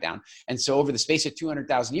and pack it down. And so over the space of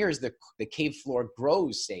 200,000 years, the cave floor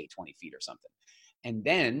grows, say, 20 feet or something. And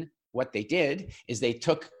then what they did is they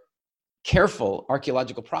took careful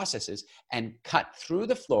archaeological processes and cut through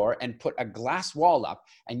the floor and put a glass wall up,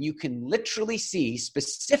 and you can literally see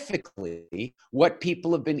specifically what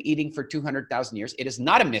people have been eating for 200,000 years. It is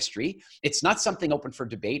not a mystery. It's not something open for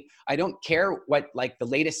debate. I don't care what, like, the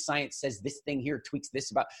latest science says this thing here tweaks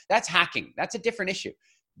this about. That's hacking. That's a different issue.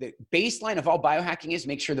 The baseline of all biohacking is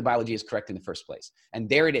make sure the biology is correct in the first place. And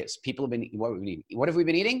there it is. People have been eating. What have we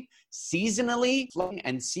been eating? Seasonally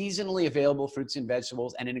and seasonally available fruits and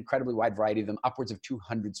vegetables, and an incredibly wide variety of them, upwards of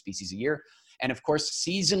 200 species a year. And of course,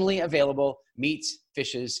 seasonally available meats,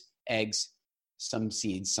 fishes, eggs, some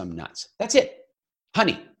seeds, some nuts. That's it.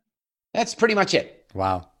 Honey. That's pretty much it.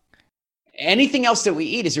 Wow. Anything else that we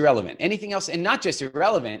eat is irrelevant. Anything else, and not just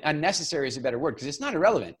irrelevant, unnecessary is a better word, because it's not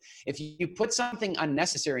irrelevant. If you put something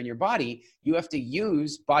unnecessary in your body, you have to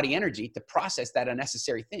use body energy to process that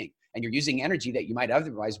unnecessary thing. And you're using energy that you might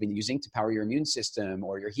otherwise be using to power your immune system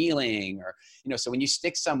or your healing, or, you know, so when you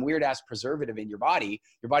stick some weird ass preservative in your body's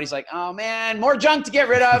like, oh man, more junk to get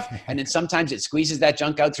rid of. And then sometimes it squeezes that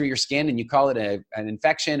junk out through your skin and you call it an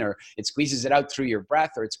infection, or it squeezes it out through your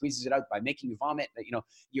breath, or it squeezes it out by making you vomit. You know,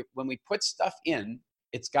 when we put stuff in,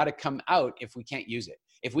 it's got to come out if we can't use it.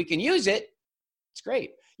 If we can use it, it's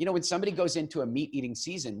great. You know, when somebody goes into a meat eating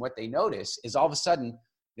season, what they notice is all of a sudden,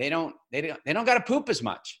 they don't got to poop as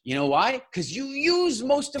much. You know why? Because you use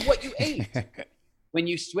most of what you ate. When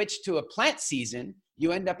you switch to a plant season,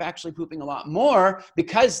 you end up actually pooping a lot more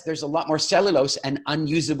because there's a lot more cellulose and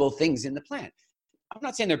unusable things in the plant. I'm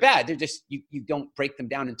not saying they're bad. They're just, you don't break them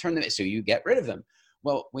down and turn them, so you get rid of them.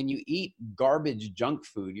 Well, when you eat garbage junk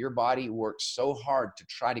food, your body works so hard to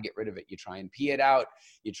try to get rid of it. You try and pee it out.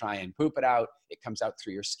 You try and poop it out. It comes out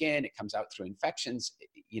through your skin. It comes out through infections.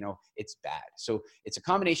 You know, it's bad. So it's a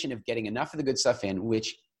combination of getting enough of the good stuff in,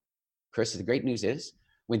 which, Chris, the great news is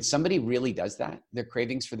when somebody really does that, their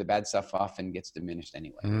cravings for the bad stuff often gets diminished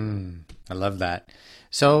anyway. I love that.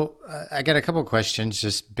 So I got a couple of questions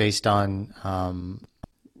just based on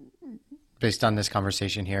this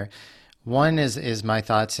conversation here. One is my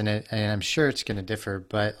thoughts in it, and I'm sure it's going to differ,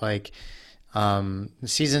 but like the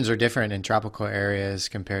seasons are different in tropical areas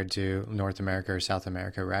compared to North America or South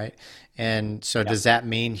America, right? And so does that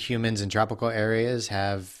mean humans in tropical areas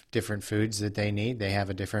have different foods that they need? They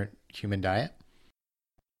have a different human diet?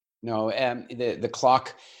 No, the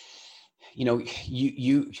clock, you know,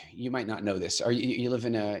 you might not know this. You live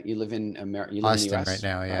in America? You live Austin in the US right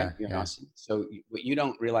now, yeah. Right? You're in Austin. So what you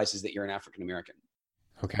don't realize is that you're an African American.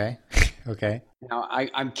 Okay. Okay. Now,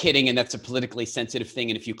 I'm kidding, and that's a politically sensitive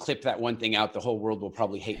thing. And if you clip that one thing out, the whole world will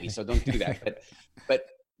probably hate me. So don't do that. But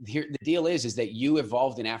here, the deal is that you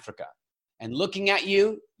evolved in Africa. And looking at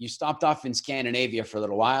you stopped off in Scandinavia for a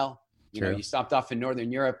little while. You know, you stopped off in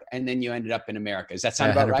Northern Europe, and then you ended up in America. Does that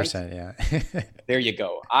sound about right? 100%, yeah. There you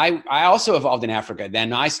go. I also evolved in Africa.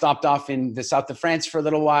 Then I stopped off in the south of France for a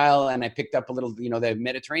little while, and I picked up a little, you know, the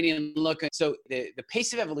Mediterranean look. So the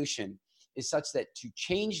pace of evolution is such that to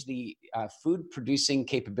change the food producing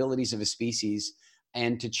capabilities of a species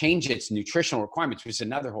and to change its nutritional requirements, which is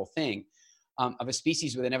another whole thing, of a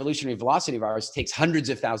species with an evolutionary velocity of ours takes hundreds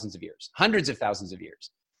of thousands of years.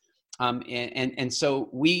 And so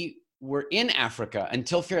we were in Africa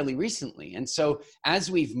until fairly recently. And so as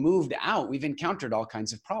we've moved out, we've encountered all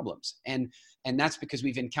kinds of problems. And that's because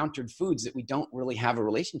we've encountered foods that we don't really have a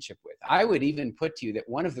relationship with. I would even put to you that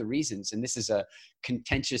one of the reasons, and this is a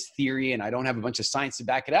contentious theory and I don't have a bunch of science to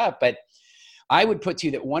back it up, but I would put to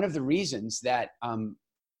you that one of the reasons that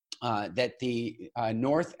that the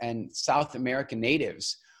North and South American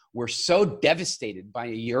natives were so devastated by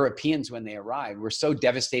Europeans when they arrived, were so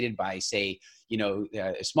devastated by, say,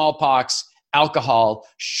 smallpox, alcohol,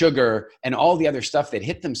 sugar, and all the other stuff that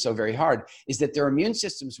hit them so very hard, is that their immune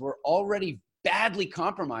systems were already badly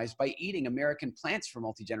compromised by eating American plants for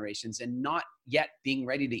multi-generations and not yet being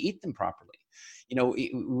ready to eat them properly.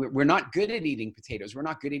 We're not good at eating potatoes. We're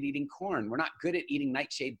not good at eating corn. We're not good at eating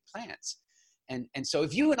nightshade plants. And so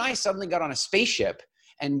if you and I suddenly got on a spaceship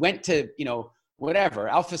and went to, whatever,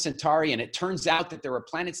 Alpha Centauri, and it turns out that there were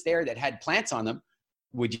planets there that had plants on them,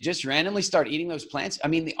 would you just randomly start eating those plants? I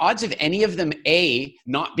mean, the odds of any of them, A,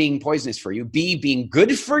 not being poisonous for you, B, being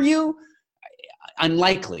good for you,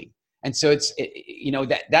 unlikely. And so so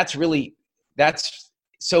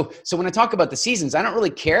when I talk about the seasons, I don't really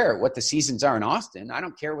care what the seasons are in Austin. I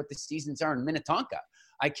don't care what the seasons are in Minnetonka.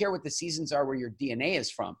 I care what the seasons are where your DNA is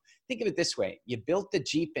from. Think of it this way. You built the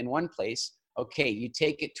Jeep in one place. Okay, you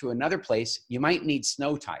take it to another place. You might need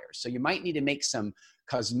snow tires. So you might need to make some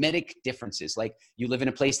cosmetic differences. Like you live in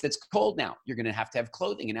a place that's cold now. You're going to have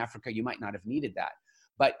clothing. In Africa, you might not have needed that.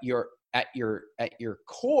 But at your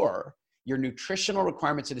core, your nutritional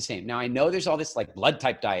requirements are the same. Now, I know there's all this like blood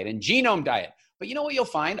type diet and genome diet, but you know what you'll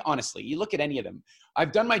find? Honestly, you look at any of them.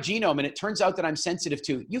 I've done my genome and it turns out that I'm sensitive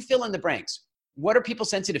to, you fill in the blanks. What are people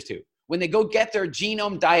sensitive to? When they go get their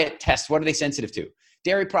genome diet test, what are they sensitive to?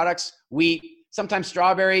 Dairy products, wheat, sometimes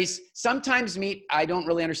strawberries, sometimes meat. I don't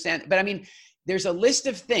really understand. But I mean, there's a list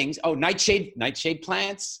of things. Oh, nightshade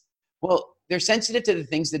plants. Well, they're sensitive to the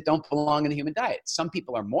things that don't belong in the human diet. Some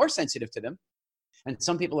people are more sensitive to them and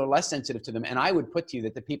some people are less sensitive to them. And I would put to you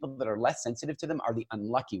that the people that are less sensitive to them are the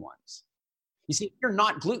unlucky ones. You see, if you're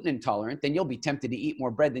not gluten intolerant, then you'll be tempted to eat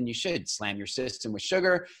more bread than you should, slam your system with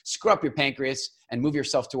sugar, screw up your pancreas, and move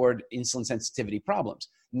yourself toward insulin sensitivity problems.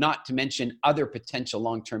 Not to mention other potential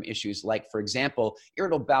long-term issues like, for example,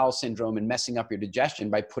 irritable bowel syndrome and messing up your digestion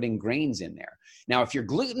by putting grains in there. Now, if you're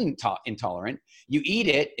gluten intolerant, you eat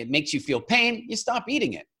it, it makes you feel pain, you stop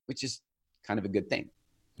eating it, which is kind of a good thing.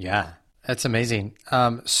 Yeah, that's amazing.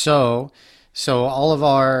 So all of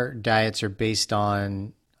our diets are based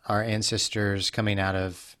on our ancestors coming out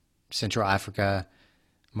of Central Africa,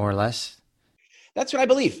 more or less? That's what I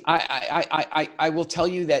believe. I will tell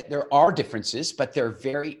you that there are differences, but they're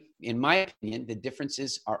very, in my opinion, the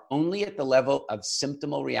differences are only at the level of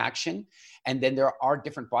symptomal reaction. And then there are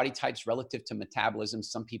different body types relative to metabolism.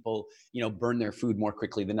 Some people, burn their food more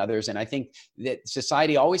quickly than others. And I think that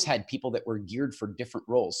society always had people that were geared for different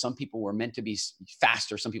roles. Some people were meant to be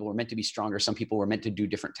faster. Some people were meant to be stronger. Some people were meant to do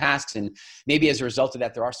different tasks. And maybe as a result of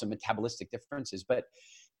that, there are some metabolistic differences. But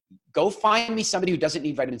go find me somebody who doesn't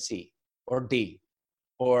need vitamin C or D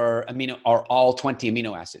or all 20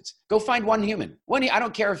 amino acids. Go find one human. I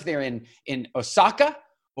don't care if they're in Osaka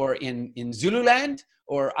or in Zululand,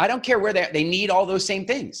 or I don't care where they need all those same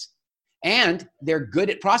things. And they're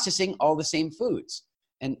good at processing all the same foods.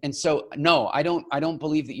 And so, no, I don't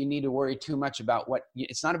believe that you need to worry too much about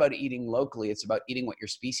it's not about eating locally. It's about eating what your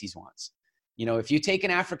species wants. If you take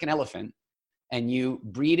an African elephant and you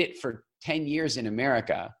breed it for 10 years in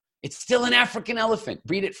America, it's still an African elephant.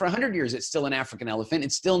 Breed it for 100 years, it's still an African elephant.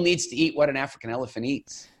 It still needs to eat what an African elephant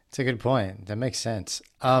eats. That's a good point. That makes sense.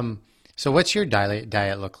 So what's your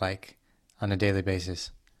diet look like on a daily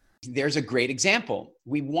basis? There's a great example.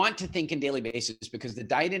 We want to think in daily basis because the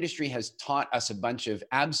diet industry has taught us a bunch of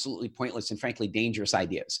absolutely pointless and frankly dangerous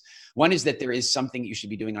ideas. One is that there is something you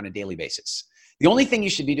should be doing on a daily basis. The only thing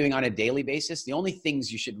you should be doing on a daily basis, the only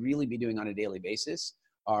things you should really be doing on a daily basis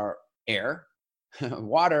are air,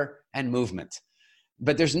 water, and movement.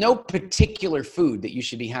 But there's no particular food that you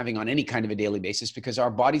should be having on any kind of a daily basis because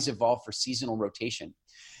our bodies evolve for seasonal rotation.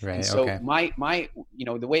 Right. And so okay. my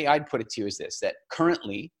the way I'd put it to you is this, that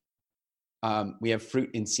currently we have fruit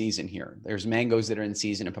in season here. There's mangoes that are in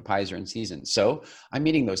season and papayas are in season. So I'm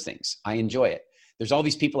eating those things. I enjoy it. There's all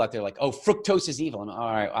these people out there like, oh, fructose is evil. I'm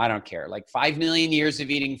all right, I don't care. Like 5 million years of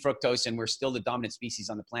eating fructose and we're still the dominant species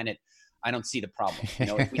on the planet. I don't see the problem.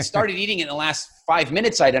 If we started eating it in the last 5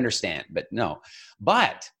 minutes, I'd understand, but no.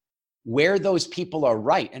 But where those people are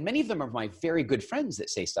right, and many of them are my very good friends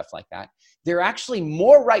that say stuff like that, they're actually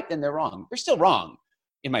more right than they're wrong. They're still wrong,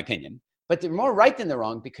 in my opinion, but they're more right than they're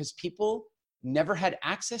wrong because people never had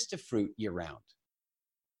access to fruit year round.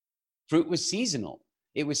 Fruit was seasonal.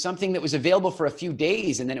 It was something that was available for a few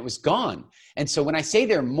days and then it was gone. And so when I say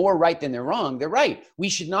they're more right than they're wrong, they're right. We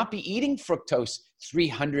should not be eating fructose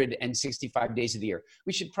 365 days of the year.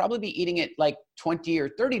 We should probably be eating it like 20 or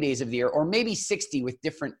 30 days of the year, or maybe 60 with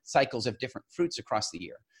different cycles of different fruits across the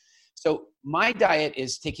year. So my diet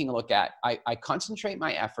is taking a look at, I concentrate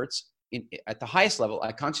my efforts at the highest level.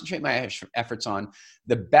 I concentrate my efforts on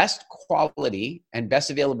the best quality and best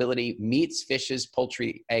availability meats, fishes,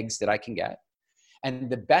 poultry, eggs that I can get, and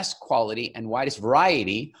the best quality and widest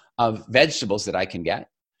variety of vegetables that I can get,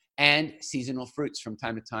 and seasonal fruits from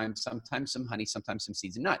time to time, sometimes some honey, sometimes some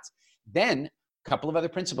seeds and nuts. Then a couple of other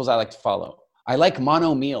principles I like to follow. I like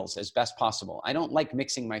mono meals as best possible. I don't like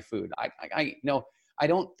mixing my food. I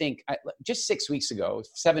don't think, just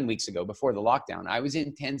 7 weeks ago, before the lockdown, I was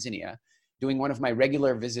in Tanzania doing one of my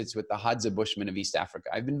regular visits with the Hadza Bushmen of East Africa.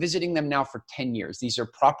 I've been visiting them now for 10 years. These are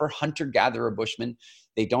proper hunter-gatherer Bushmen.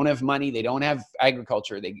 They don't have money. They don't have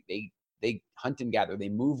agriculture. They hunt and gather. They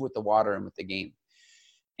move with the water and with the game.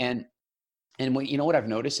 And you know what I've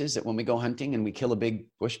noticed is that when we go hunting and we kill a big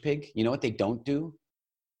bush pig, you know what they don't do?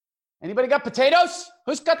 Anybody got potatoes?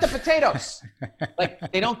 Who's got the potatoes?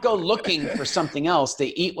 Like, they don't go looking for something else. They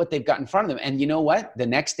eat what they've got in front of them. And you know what? The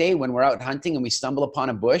next day when we're out hunting and we stumble upon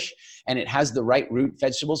a bush and it has the right root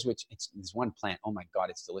vegetables, which there's one plant. Oh my God,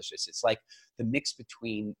 it's delicious. It's like the mix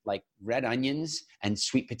between like red onions and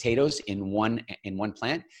sweet potatoes in one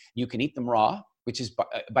plant. You can eat them raw, which is,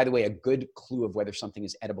 by the way, a good clue of whether something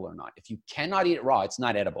is edible or not. If you cannot eat it raw, it's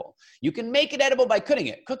not edible. You can make it edible by cooking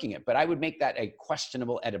it, but I would make that a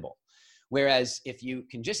questionable edible. Whereas if you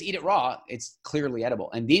can just eat it raw, it's clearly edible.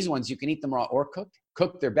 And these ones, you can eat them raw or cooked.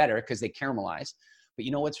 Cooked, they're better because they caramelize. But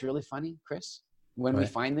you know what's really funny, Chris? When we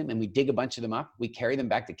find them and we dig a bunch of them up, we carry them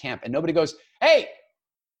back to camp and nobody goes, hey,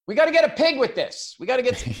 we got to get a pig with this. We got to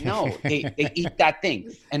get, no, they eat that thing.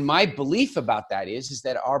 And my belief about that is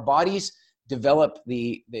that our bodies develop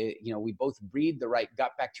we both breed the right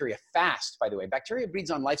gut bacteria fast, by the way. Bacteria breeds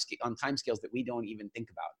on time scales that we don't even think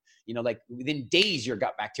about. Like within days, your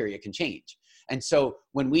gut bacteria can change. And so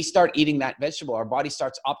when we start eating that vegetable, our body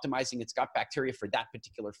starts optimizing its gut bacteria for that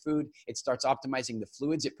particular food. It starts optimizing the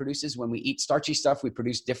fluids it produces. When we eat starchy stuff, we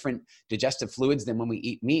produce different digestive fluids than when we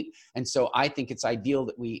eat meat. And so I think it's ideal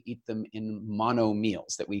that we eat them in mono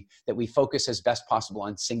meals, that we focus as best possible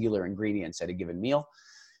on singular ingredients at a given meal.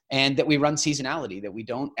 And that we run seasonality, that we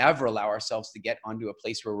don't ever allow ourselves to get onto a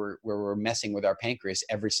place where we're messing with our pancreas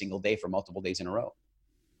every single day for multiple days in a row.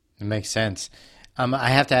 It makes sense. I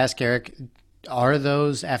have to ask, Eric, are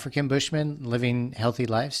those African Bushmen living healthy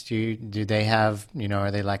lives? Do they have,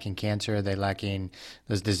 are they lacking cancer? Are they lacking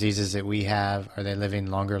those diseases that we have? Are they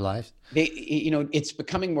living longer lives? It's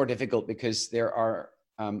becoming more difficult because there are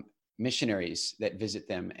missionaries that visit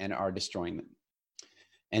them and are destroying them.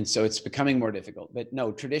 And so it's becoming more difficult. But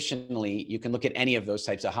no, traditionally, you can look at any of those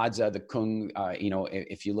types of Hadza, the Kung,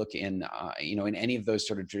 if you look in any of those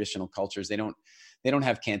sort of traditional cultures, they don't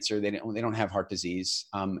have cancer. They don't have heart disease.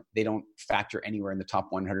 They don't factor anywhere in the top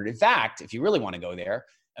 100. In fact, if you really want to go there,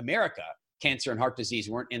 America, cancer and heart disease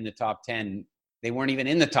weren't in the top 10. They weren't even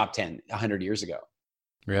in the top 10 100 years ago.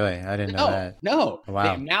 Really? I didn't know that. No.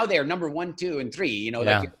 Wow. Now they're number 1, 2, and 3.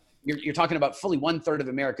 Like you're talking about fully 1/3 of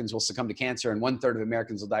Americans will succumb to cancer and 1/3 of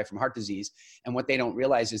Americans will die from heart disease. And what they don't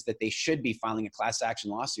realize is that they should be filing a class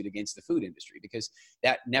action lawsuit against the food industry because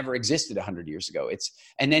that never existed 100 years ago.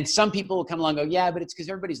 And then some people will come along and go, yeah, but it's because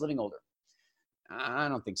everybody's living older. I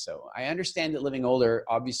don't think so. I understand that living older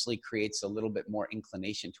obviously creates a little bit more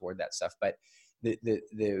inclination toward that stuff. But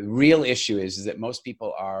the real issue is that most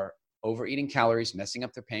people are overeating calories, messing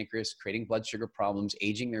up their pancreas, creating blood sugar problems,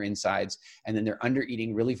 aging their insides, and then they're under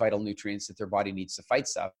eating really vital nutrients that their body needs to fight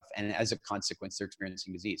stuff. And as a consequence, they're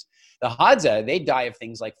experiencing disease. The Hadza, they die of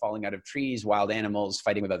things like falling out of trees, wild animals,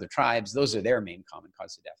 fighting with other tribes. Those are their main common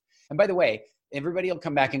cause of death. And by the way, everybody will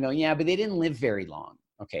come back and go, yeah, but they didn't live very long.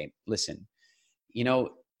 Okay, listen,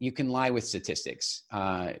 you can lie with statistics.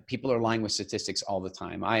 People are lying with statistics all the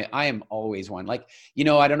time. I am always one. Like,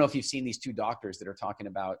 I don't know if you've seen these two doctors that are talking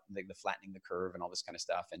about the flattening the curve and all this kind of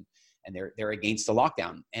stuff, and they're against the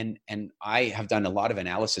lockdown. And I have done a lot of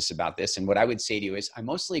analysis about this. And what I would say to you is, I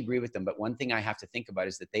mostly agree with them. But one thing I have to think about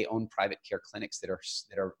is that they own private care clinics that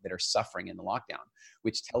are suffering in the lockdown,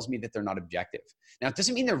 which tells me that they're not objective. Now, it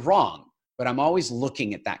doesn't mean they're wrong, but I'm always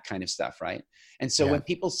looking at that kind of stuff, right? And so when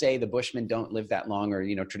people say the Bushmen don't live that long,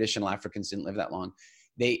 or traditional Africans didn't live that long,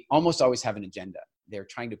 they almost always have an agenda. They're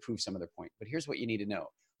trying to prove some other point. But here's what you need to know: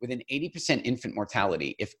 with an 80% infant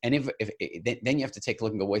mortality, then you have to take a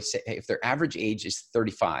look and go, wait, if their average age is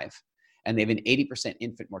 35 and they have an 80%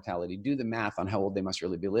 infant mortality, do the math on how old they must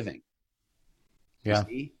really be living. Yeah.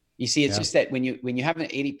 You see, it's just that when you have an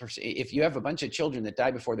 80%, if you have a bunch of children that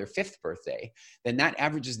die before their 5th birthday, then that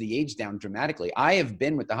averages the age down dramatically. I have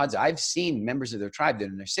been with the Hudds. I've seen members of their tribe that are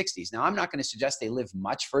in their 60s. Now, I'm not going to suggest they live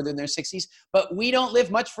much further in their 60s, but we don't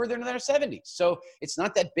live much further in their 70s. So it's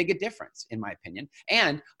not that big a difference, in my opinion.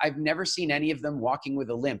 And I've never seen any of them walking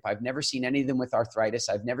with a limp. I've never seen any of them with arthritis.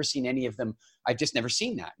 I've never seen any of them. I've just never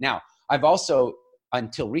seen that. Now, I've also,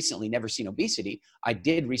 until recently, never seen obesity. I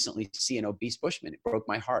did recently see an obese Bushman. It broke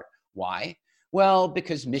my heart. Why? Well,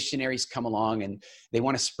 because missionaries come along and they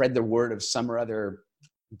want to spread the word of some or other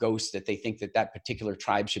ghost that they think that particular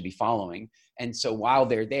tribe should be following. And so while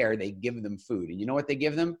they're there, they give them food. And you know what they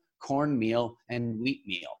give them? Cornmeal and wheat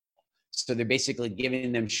meal. So they're basically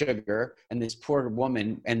giving them sugar, and this poor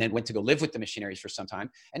woman, and then went to go live with the missionaries for some time.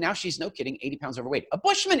 And now she's, no kidding, 80 pounds overweight. A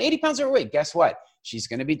Bushman, 80 pounds overweight. Guess what? She's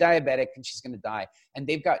going to be diabetic and she's going to die. And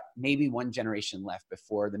they've got maybe one generation left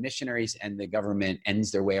before the missionaries and the government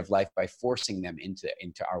ends their way of life by forcing them into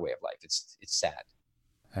our way of life. It's sad.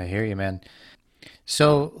 I hear you, man.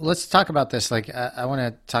 So let's talk about this. Like, I want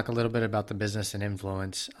to talk a little bit about the business and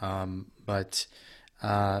influence, but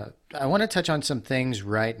I want to touch on some things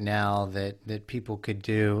right now that people could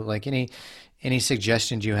do. Like any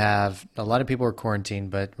suggestions you have. A lot of people are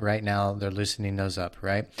quarantined, but right now they're loosening those up,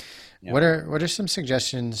 right? Yeah. What are some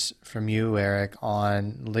suggestions from you, Eric,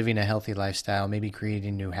 on living a healthy lifestyle, maybe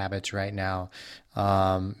creating new habits right now,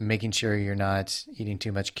 making sure you're not eating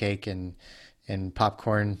too much cake and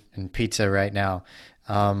popcorn and pizza right now?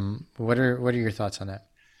 What are your thoughts on that?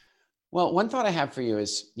 Well, one thought I have for you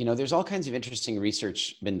is, there's all kinds of interesting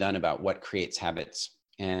research been done about what creates habits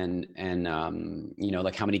and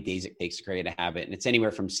like how many days it takes to create a habit. And it's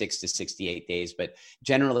anywhere from 6 to 68 days. But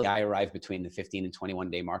generally, I arrive between the 15 and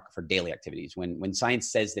 21 day mark for daily activities. When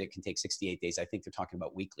science says that it can take 68 days, I think they're talking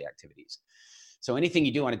about weekly activities. So anything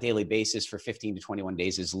you do on a daily basis for 15 to 21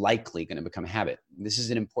 days is likely going to become a habit. This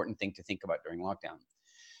is an important thing to think about during lockdown.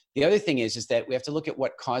 The other thing is that we have to look at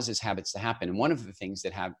what causes habits to happen. And one of the things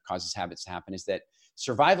that causes habits to happen is that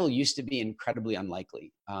survival used to be incredibly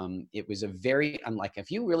unlikely. It was a very unlikely.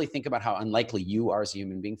 If you really think about how unlikely you are as a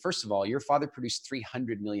human being, first of all, your father produced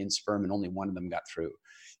 300 million sperm and only one of them got through.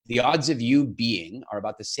 The odds of you being are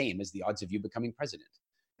about the same as the odds of you becoming president.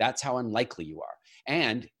 That's how unlikely you are.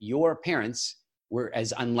 And your parents were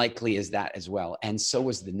as unlikely as that as well. And so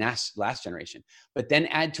was the last generation. But then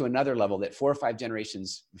add to another level that 4 or 5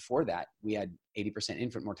 generations before that, we had 80%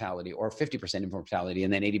 infant mortality or 50% infant mortality,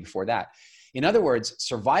 and then 80 before that. In other words,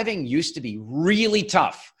 surviving used to be really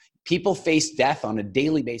tough. People face death on a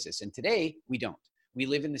daily basis. And today we don't. We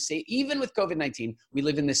live in even with COVID-19, we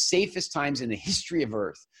live in the safest times in the history of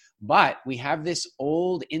Earth. But we have this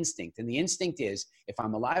old instinct, and the instinct is, if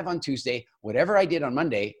I'm alive on Tuesday, whatever I did on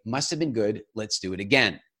Monday must have been good. Let's do it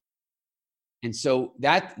again. And so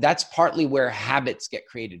that's partly where habits get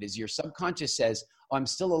created, is your subconscious says, oh, I'm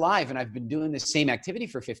still alive and I've been doing the same activity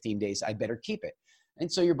for 15 days. I better keep it. And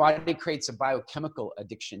so your body creates a biochemical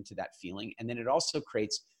addiction to that feeling. And then it also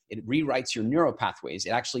rewrites your neural pathways.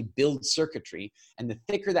 It actually builds circuitry. And the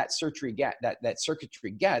thicker that circuitry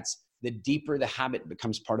gets, the deeper the habit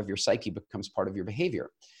becomes part of your psyche, becomes part of your behavior.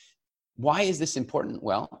 Why is this important?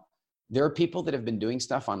 Well, there are people that have been doing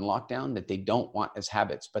stuff on lockdown that they don't want as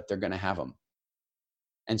habits, but they're going to have them.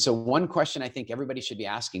 And so one question I think everybody should be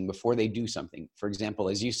asking before they do something, for example,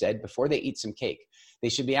 as you said, before they eat some cake, they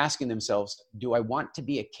should be asking themselves, do I want to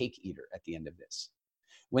be a cake eater at the end of this?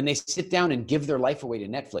 When they sit down and give their life away to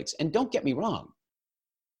Netflix, and don't get me wrong,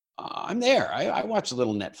 I'm there. I watch a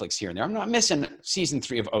little Netflix here and there. I'm not missing season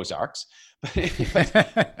 3 of Ozarks, but the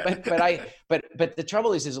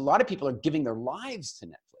trouble is a lot of people are giving their lives to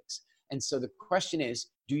Netflix. And so the question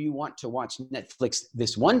is, do you want to watch Netflix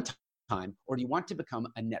this one time, or do you want to become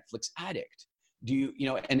a Netflix addict? Do you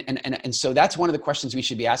and so that's one of the questions we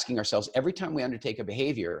should be asking ourselves every time we undertake a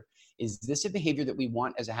behavior. Is this a behavior that we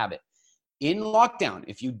want as a habit? In lockdown,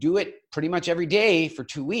 if you do it pretty much every day for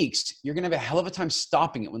 2 weeks, you're going to have a hell of a time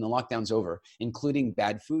stopping it when the lockdown's over, including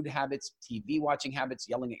bad food habits, TV watching habits,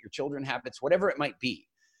 yelling at your children habits, whatever it might be.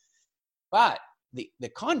 But the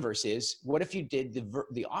converse is, what if you did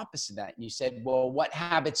the opposite of that and you said, well, what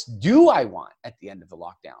habits do I want at the end of the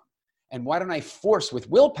lockdown? And why don't I force with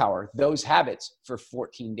willpower those habits for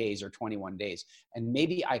 14 days or 21 days? And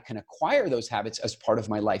maybe I can acquire those habits as part of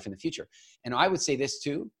my life in the future. And I would say this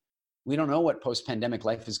too. We don't know what post-pandemic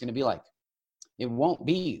life is going to be like. It won't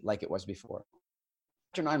be like it was before.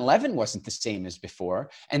 After 9/11 wasn't the same as before,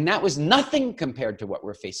 and that was nothing compared to what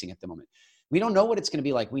we're facing at the moment. We don't know what it's going to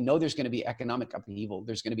be like. We know there's going to be economic upheaval.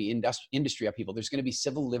 There's going to be industry upheaval. There's going to be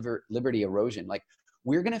civil liberty erosion. Like,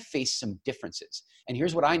 we're going to face some differences. And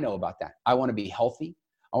here's what I know about that. I want to be healthy.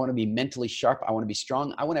 I want to be mentally sharp. I want to be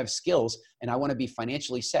strong. I want to have skills, and I want to be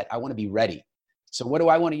financially set. I want to be ready. So what do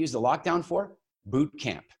I want to use the lockdown for? Boot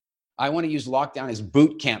camp. I want to use lockdown as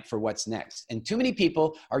boot camp for what's next. And too many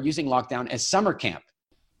people are using lockdown as summer camp.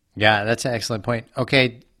 Yeah, that's an excellent point.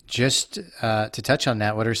 Okay, just to touch on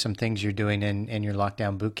that, what are some things you're doing in your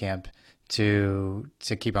lockdown boot camp to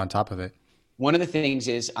keep on top of it? One of the things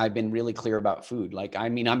is I've been really clear about food. Like, I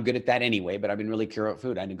mean, I'm good at that anyway, but I've been really clear about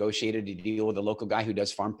food. I negotiated a deal with a local guy who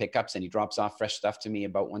does farm pickups, and he drops off fresh stuff to me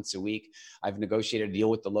about once a week. I've negotiated a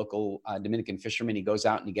deal with the local Dominican fisherman. He goes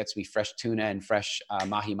out and he gets me fresh tuna and fresh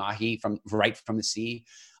mahi-mahi right from the sea.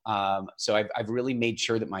 So I've really made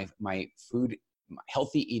sure that my food,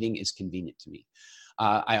 healthy eating is convenient to me.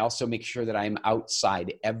 I also make sure that I'm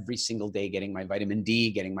outside every single day, getting my vitamin D,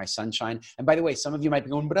 getting my sunshine. And by the way, some of you might be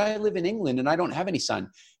going, but I live in England and I don't have any sun.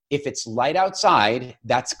 If it's light outside,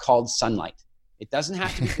 that's called sunlight. It doesn't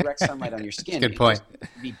have to be direct sunlight on your skin. Good point. It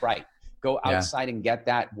just be bright. Go outside and get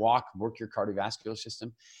that, walk, work your cardiovascular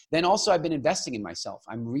system. Then also I've been investing in myself.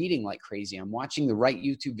 I'm reading like crazy. I'm watching the right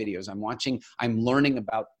YouTube videos. I'm learning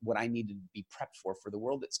about what I need to be prepped for the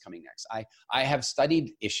world that's coming next. I have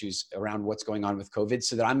studied issues around what's going on with COVID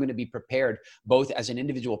so that I'm going to be prepared both as an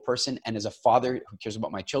individual person and as a father who cares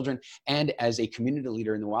about my children and as a community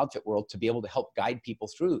leader in the WildFit world to be able to help guide people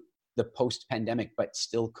through the post-pandemic, but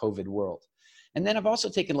still COVID world. And then I've also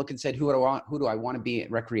taken a look and said, who do I want to be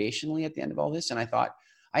recreationally at the end of all this? And I thought,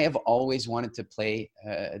 I have always wanted to play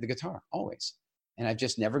the guitar, always. And I've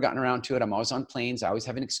just never gotten around to it. I'm always on planes. I always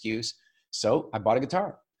have an excuse. So I bought a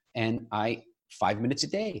guitar and 5 minutes a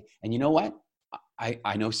day. And you know what?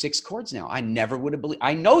 I know 6 chords now. I never would have believed.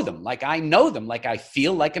 I know them like I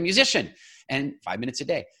feel like a musician, and 5 minutes a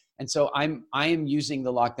day. And so I am using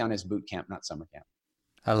the lockdown as boot camp, not summer camp.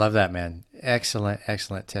 I love that, man. Excellent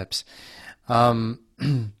tips.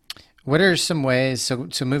 What are some ways,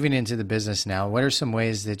 so moving into the business now, what are some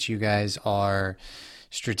ways that you guys are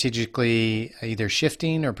strategically either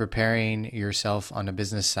shifting or preparing yourself on the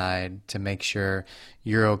business side to make sure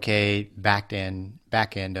you're okay back end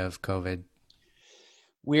of COVID?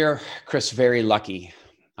 We're, Chris, very lucky.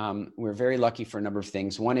 We're very lucky for a number of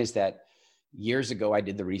things. One is that years ago, I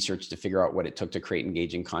did the research to figure out what it took to create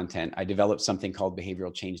engaging content. I developed something called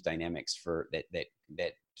behavioral change dynamics for that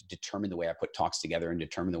determine the way I put talks together and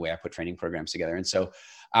determine the way I put training programs together. And so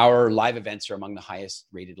our live events are among the highest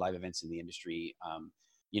rated live events in the industry.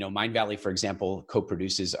 Mind Valley, for example,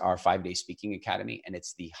 co-produces our 5-day speaking academy, and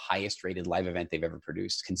it's the highest rated live event they've ever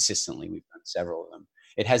produced consistently. We've done several of them.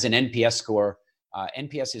 It has an NPS score.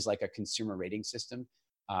 NPS is like a consumer rating system.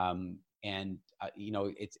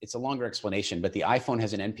 It's a longer explanation, but the iPhone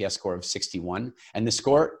has an NPS score of 61, and the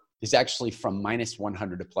score is actually from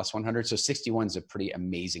 -100 to +100. So 61 is a pretty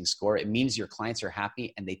amazing score. It means your clients are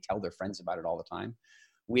happy and they tell their friends about it all the time.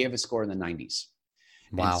 We have a score in the 90s.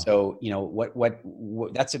 Wow. And so,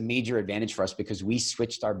 what that's a major advantage for us because we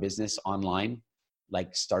switched our business online,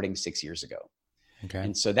 like starting 6 years ago. Okay.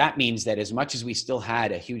 And so that means that as much as we still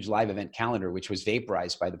had a huge live event calendar, which was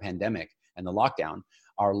vaporized by the pandemic and the lockdown,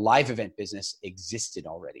 our live event business existed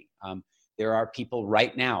already. There are people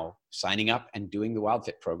right now signing up and doing the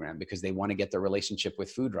WildFit program because they want to get their relationship with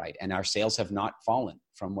food right. And our sales have not fallen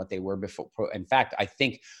from what they were before. In fact, I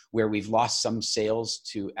think where we've lost some sales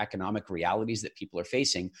to economic realities that people are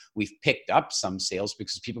facing, we've picked up some sales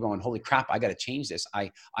because people are going, holy crap, I got to change this.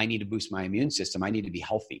 I need to boost my immune system. I need to be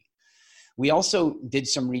healthy. We also did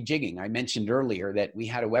some rejigging. I mentioned earlier that we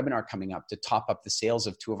had a webinar coming up to top up the sales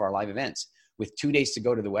of 2 of our live events. With 2 days to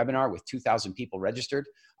go to the webinar, with 2,000 people registered,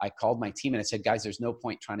 I called my team and I said, guys, there's no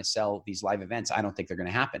point trying to sell these live events. I don't think they're going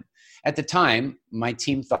to happen. At the time, my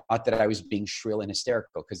team thought that I was being shrill and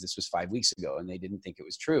hysterical because this was 5 weeks ago and they didn't think it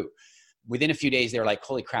was true. Within a few days, they were like,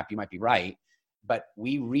 holy crap, you might be right. But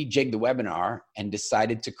we rejigged the webinar and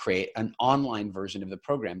decided to create an online version of the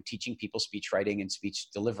program, teaching people speech writing and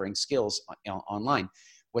speech delivering skills online.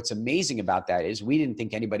 What's amazing about that is we didn't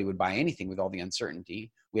think anybody would buy anything with all the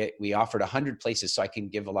uncertainty. We offered 100 places so I can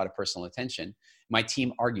give a lot of personal attention. My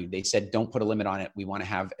team argued. They said, don't put a limit on it. We want to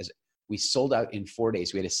have, we sold out in 4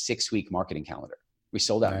 days. We had a 6-week marketing calendar. We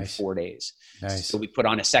sold out in 4 days. Nice. So we put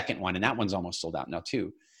on a second one and that one's almost sold out now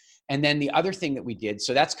too. And then the other thing that we did,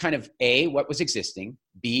 so that's kind of A, what was existing,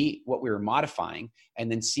 B, what we were modifying, and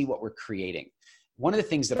then C, what we're creating. One of the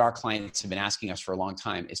things that our clients have been asking us for a long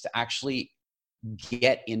time is to actually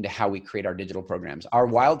get into how we create our digital programs. Our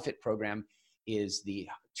WildFit program is the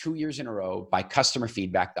 2 years in a row by customer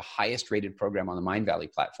feedback, the highest rated program on the Mind Valley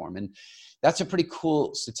platform. And that's a pretty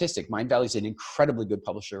cool statistic. Mind Valley is an incredibly good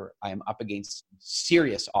publisher. I am up against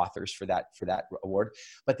serious authors for that award.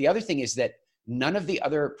 But the other thing is that None of the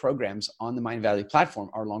other programs on the Mind Valley platform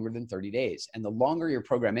are longer than 30 days. And the longer your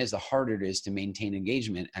program is, the harder it is to maintain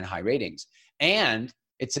engagement and high ratings. And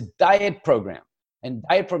it's a diet program. And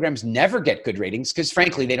diet programs never get good ratings because,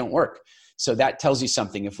 frankly, they don't work. So that tells you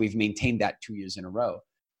something if we've maintained that 2 years in a row.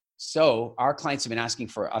 So our clients have been asking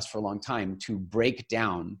for us for a long time to break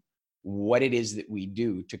down what it is that we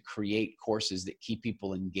do to create courses that keep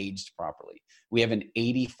people engaged properly. We have an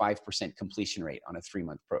 85% completion rate on a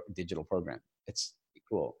 3-month digital program. It's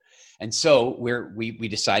cool. And so we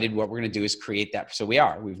decided what we're going to do is create that. So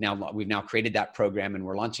we've now created that program and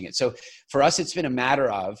we're launching it. So for us, it's been a matter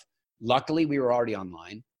of, luckily we were already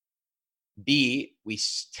online. B, we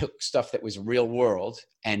took stuff that was real world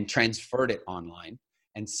and transferred it online.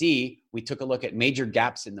 And C, we took a look at major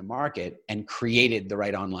gaps in the market and created the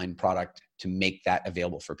right online product to make that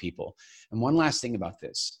available for people. And one last thing about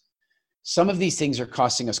this. Some of these things are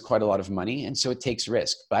costing us quite a lot of money, and so it takes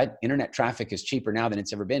risk. But internet traffic is cheaper now than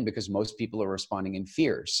it's ever been because most people are responding in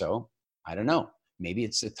fear. So I don't know. Maybe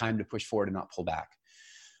it's a time to push forward and not pull back.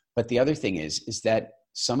 But the other thing is that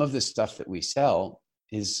some of the stuff that we sell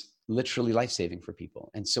is literally life-saving for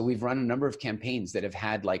people. And so we've run a number of campaigns that have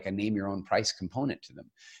had like a name your own price component to them.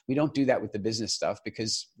 We don't do that with the business stuff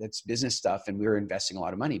because that's business stuff and we're investing a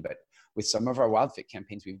lot of money. But with some of our WildFit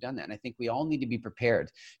campaigns, we've done that. And I think we all need to be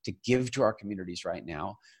prepared to give to our communities right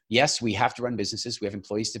now. Yes, we have to run businesses. We have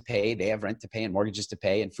employees to pay. They have rent to pay and mortgages to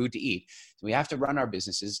pay and food to eat. So we have to run our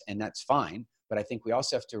businesses, and that's fine. But I think we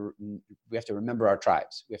also have to remember our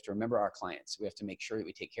tribes. We have to remember our clients. We have to make sure that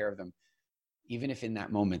we take care of them, even if in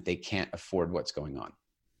that moment they can't afford what's going on.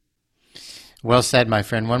 Well said, my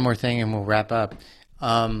friend. One more thing and we'll wrap up.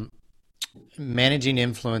 Managing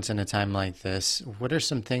influence in a time like this, what are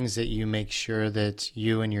some things that you make sure that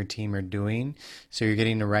you and your team are doing so you're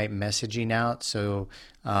getting the right messaging out, so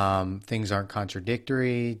things aren't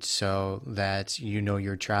contradictory, so that you know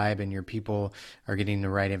your tribe and your people are getting the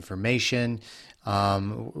right information?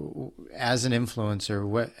 As an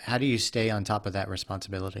influencer, how do you stay on top of that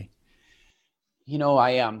responsibility? You know,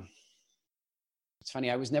 it's funny.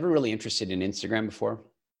 I was never really interested in Instagram before.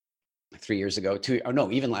 3 years ago,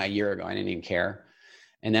 even like a year ago, I didn't even care.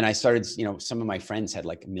 And then I started, some of my friends had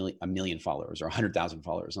like a million followers or 100,000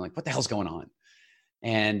 followers. I'm like, what the hell's going on?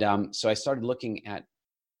 And so I started looking at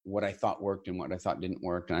what I thought worked and what I thought didn't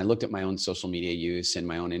work. And I looked at my own social media use and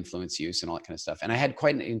my own influence use and all that kind of stuff. And I had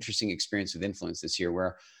quite an interesting experience with influence this year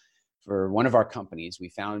where for one of our companies, we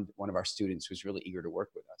found one of our students who was really eager to work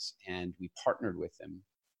with us, and we partnered with them.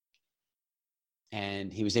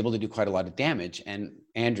 And he was able to do quite a lot of damage. And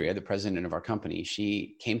Andrea, the president of our company,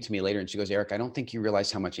 she came to me later and she goes, Eric, I don't think you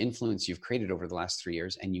realize how much influence you've created over the last 3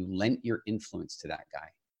 years, and you lent your influence to that guy.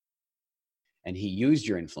 And he used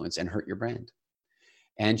your influence and hurt your brand.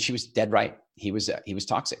 And she was dead right. He was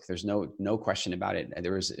toxic. There's no question about it.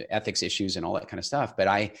 There was ethics issues and all that kind of stuff, but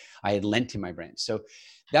I had lent him my brand. So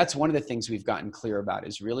that's one of the things we've gotten clear about,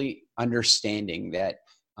 is really understanding that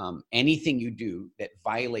anything you do that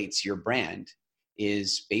violates your brand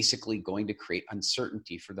is basically going to create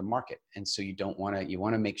uncertainty for the market. And so you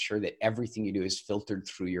want to make sure that everything you do is filtered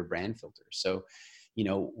through your brand filter. So,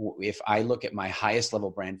 if I look at my highest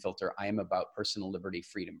level brand filter, I am about personal liberty,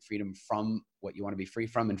 freedom from what you want to be free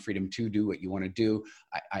from, and freedom to do what you want to do.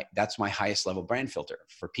 That's my highest level brand filter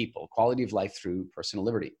for people, quality of life through personal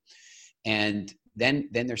liberty. And then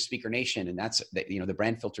there's Speaker Nation. And that's, the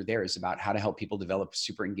brand filter there is about how to help people develop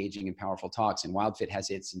super engaging and powerful talks, and WildFit has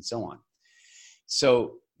its, and so on.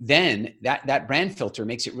 So then that brand filter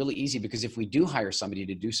makes it really easy, because if we do hire somebody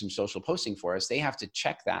to do some social posting for us, they have to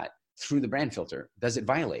check that through the brand filter. Does it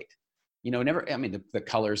violate? The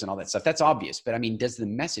colors and all that stuff, that's obvious, but does the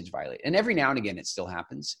message violate? And every now and again, it still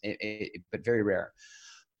happens, but very rare.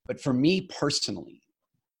 But for me personally,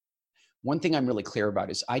 one thing I'm really clear about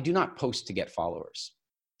is I do not post to get followers.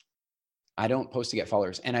 I don't post to get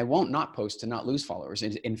followers, and I won't not post to not lose followers.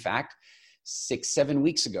 In fact, 6-7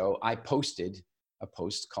 weeks ago, I posted a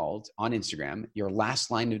post called on Instagram, "Your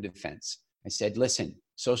last line of defense." I said, listen,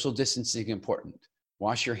 social distancing is important.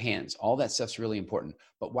 Wash your hands. All that stuff's really important.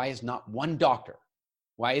 But why is not one doctor?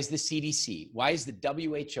 Why is the CDC? Why is the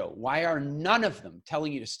WHO? Why are none of them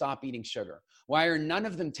telling you to stop eating sugar? Why are none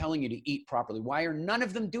of them telling you to eat properly? Why are none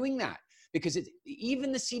of them doing that? Because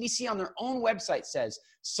even the CDC on their own website says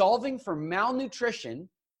solving for malnutrition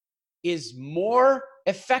is more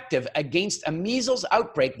effective against a measles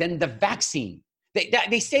outbreak than the vaccine.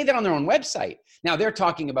 They say that on their own website. Now they're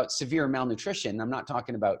talking about severe malnutrition. I'm not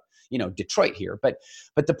talking about, Detroit here, but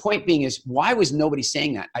the point being is, why was nobody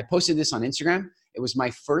saying that? I posted this on Instagram. It was my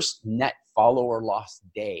first net follower loss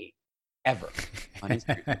day ever on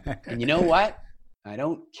Instagram. And you know what? I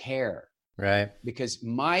don't care. Right. Because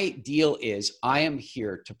my deal is I am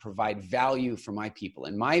here to provide value for my people.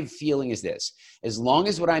 And my feeling is this: as long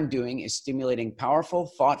as what I'm doing is stimulating powerful,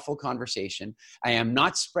 thoughtful conversation, I am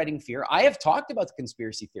not spreading fear. I have talked about the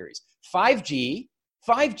conspiracy theories. 5G,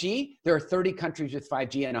 there are 30 countries with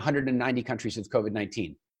 5G and 190 countries with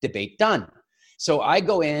COVID-19. Debate done. So I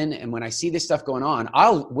go in, and when I see this stuff going on,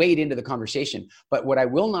 I'll wade into the conversation. But what I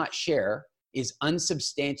will not share is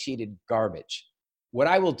unsubstantiated garbage. What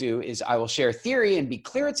I will do is I will share theory and be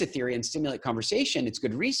clear it's a theory and stimulate conversation. It's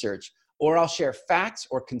good research. Or I'll share facts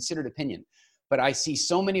or considered opinion. But I see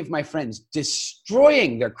so many of my friends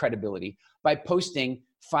destroying their credibility by posting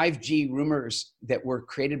 5G rumors that were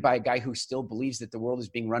created by a guy who still believes that the world is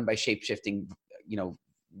being run by shape-shifting,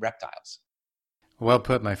 reptiles. Well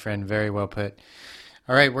put, my friend. Very well put.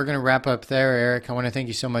 All right, we're going to wrap up there, Eric. I want to thank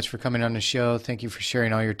you so much for coming on the show. Thank you for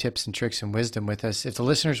sharing all your tips and tricks and wisdom with us. If the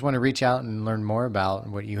listeners want to reach out and learn more about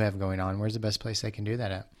what you have going on, where's the best place they can do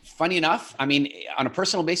that at? Funny enough, on a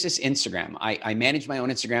personal basis, Instagram. I manage my own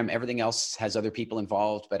Instagram. Everything else has other people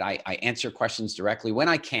involved, but I answer questions directly when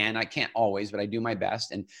I can. I can't always, but I do my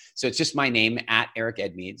best. And so it's just my name, @Eric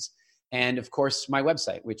Edmeades. And of course, my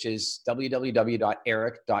website, which is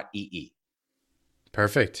www.eric.ee.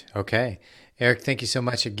 Perfect. Okay. Eric, thank you so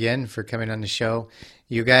much again for coming on the show.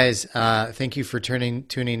 You guys, thank you for tuning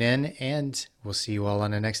in, and we'll see you all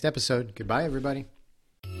on the next episode. Goodbye, everybody.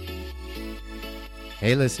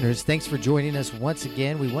 Hey, listeners, thanks for joining us once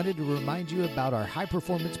again. We wanted to remind you about our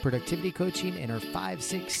high-performance productivity coaching and our 5,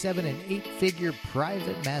 6, 7, and 8-figure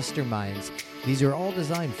private masterminds. These are all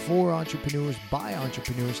designed for entrepreneurs by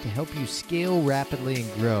entrepreneurs to help you scale rapidly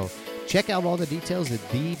and grow. Check out all the details at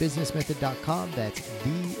thebusinessmethod.com. That's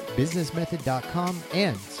thebusinessmethod.com.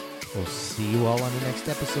 And we'll see you all on the next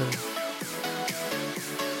episode.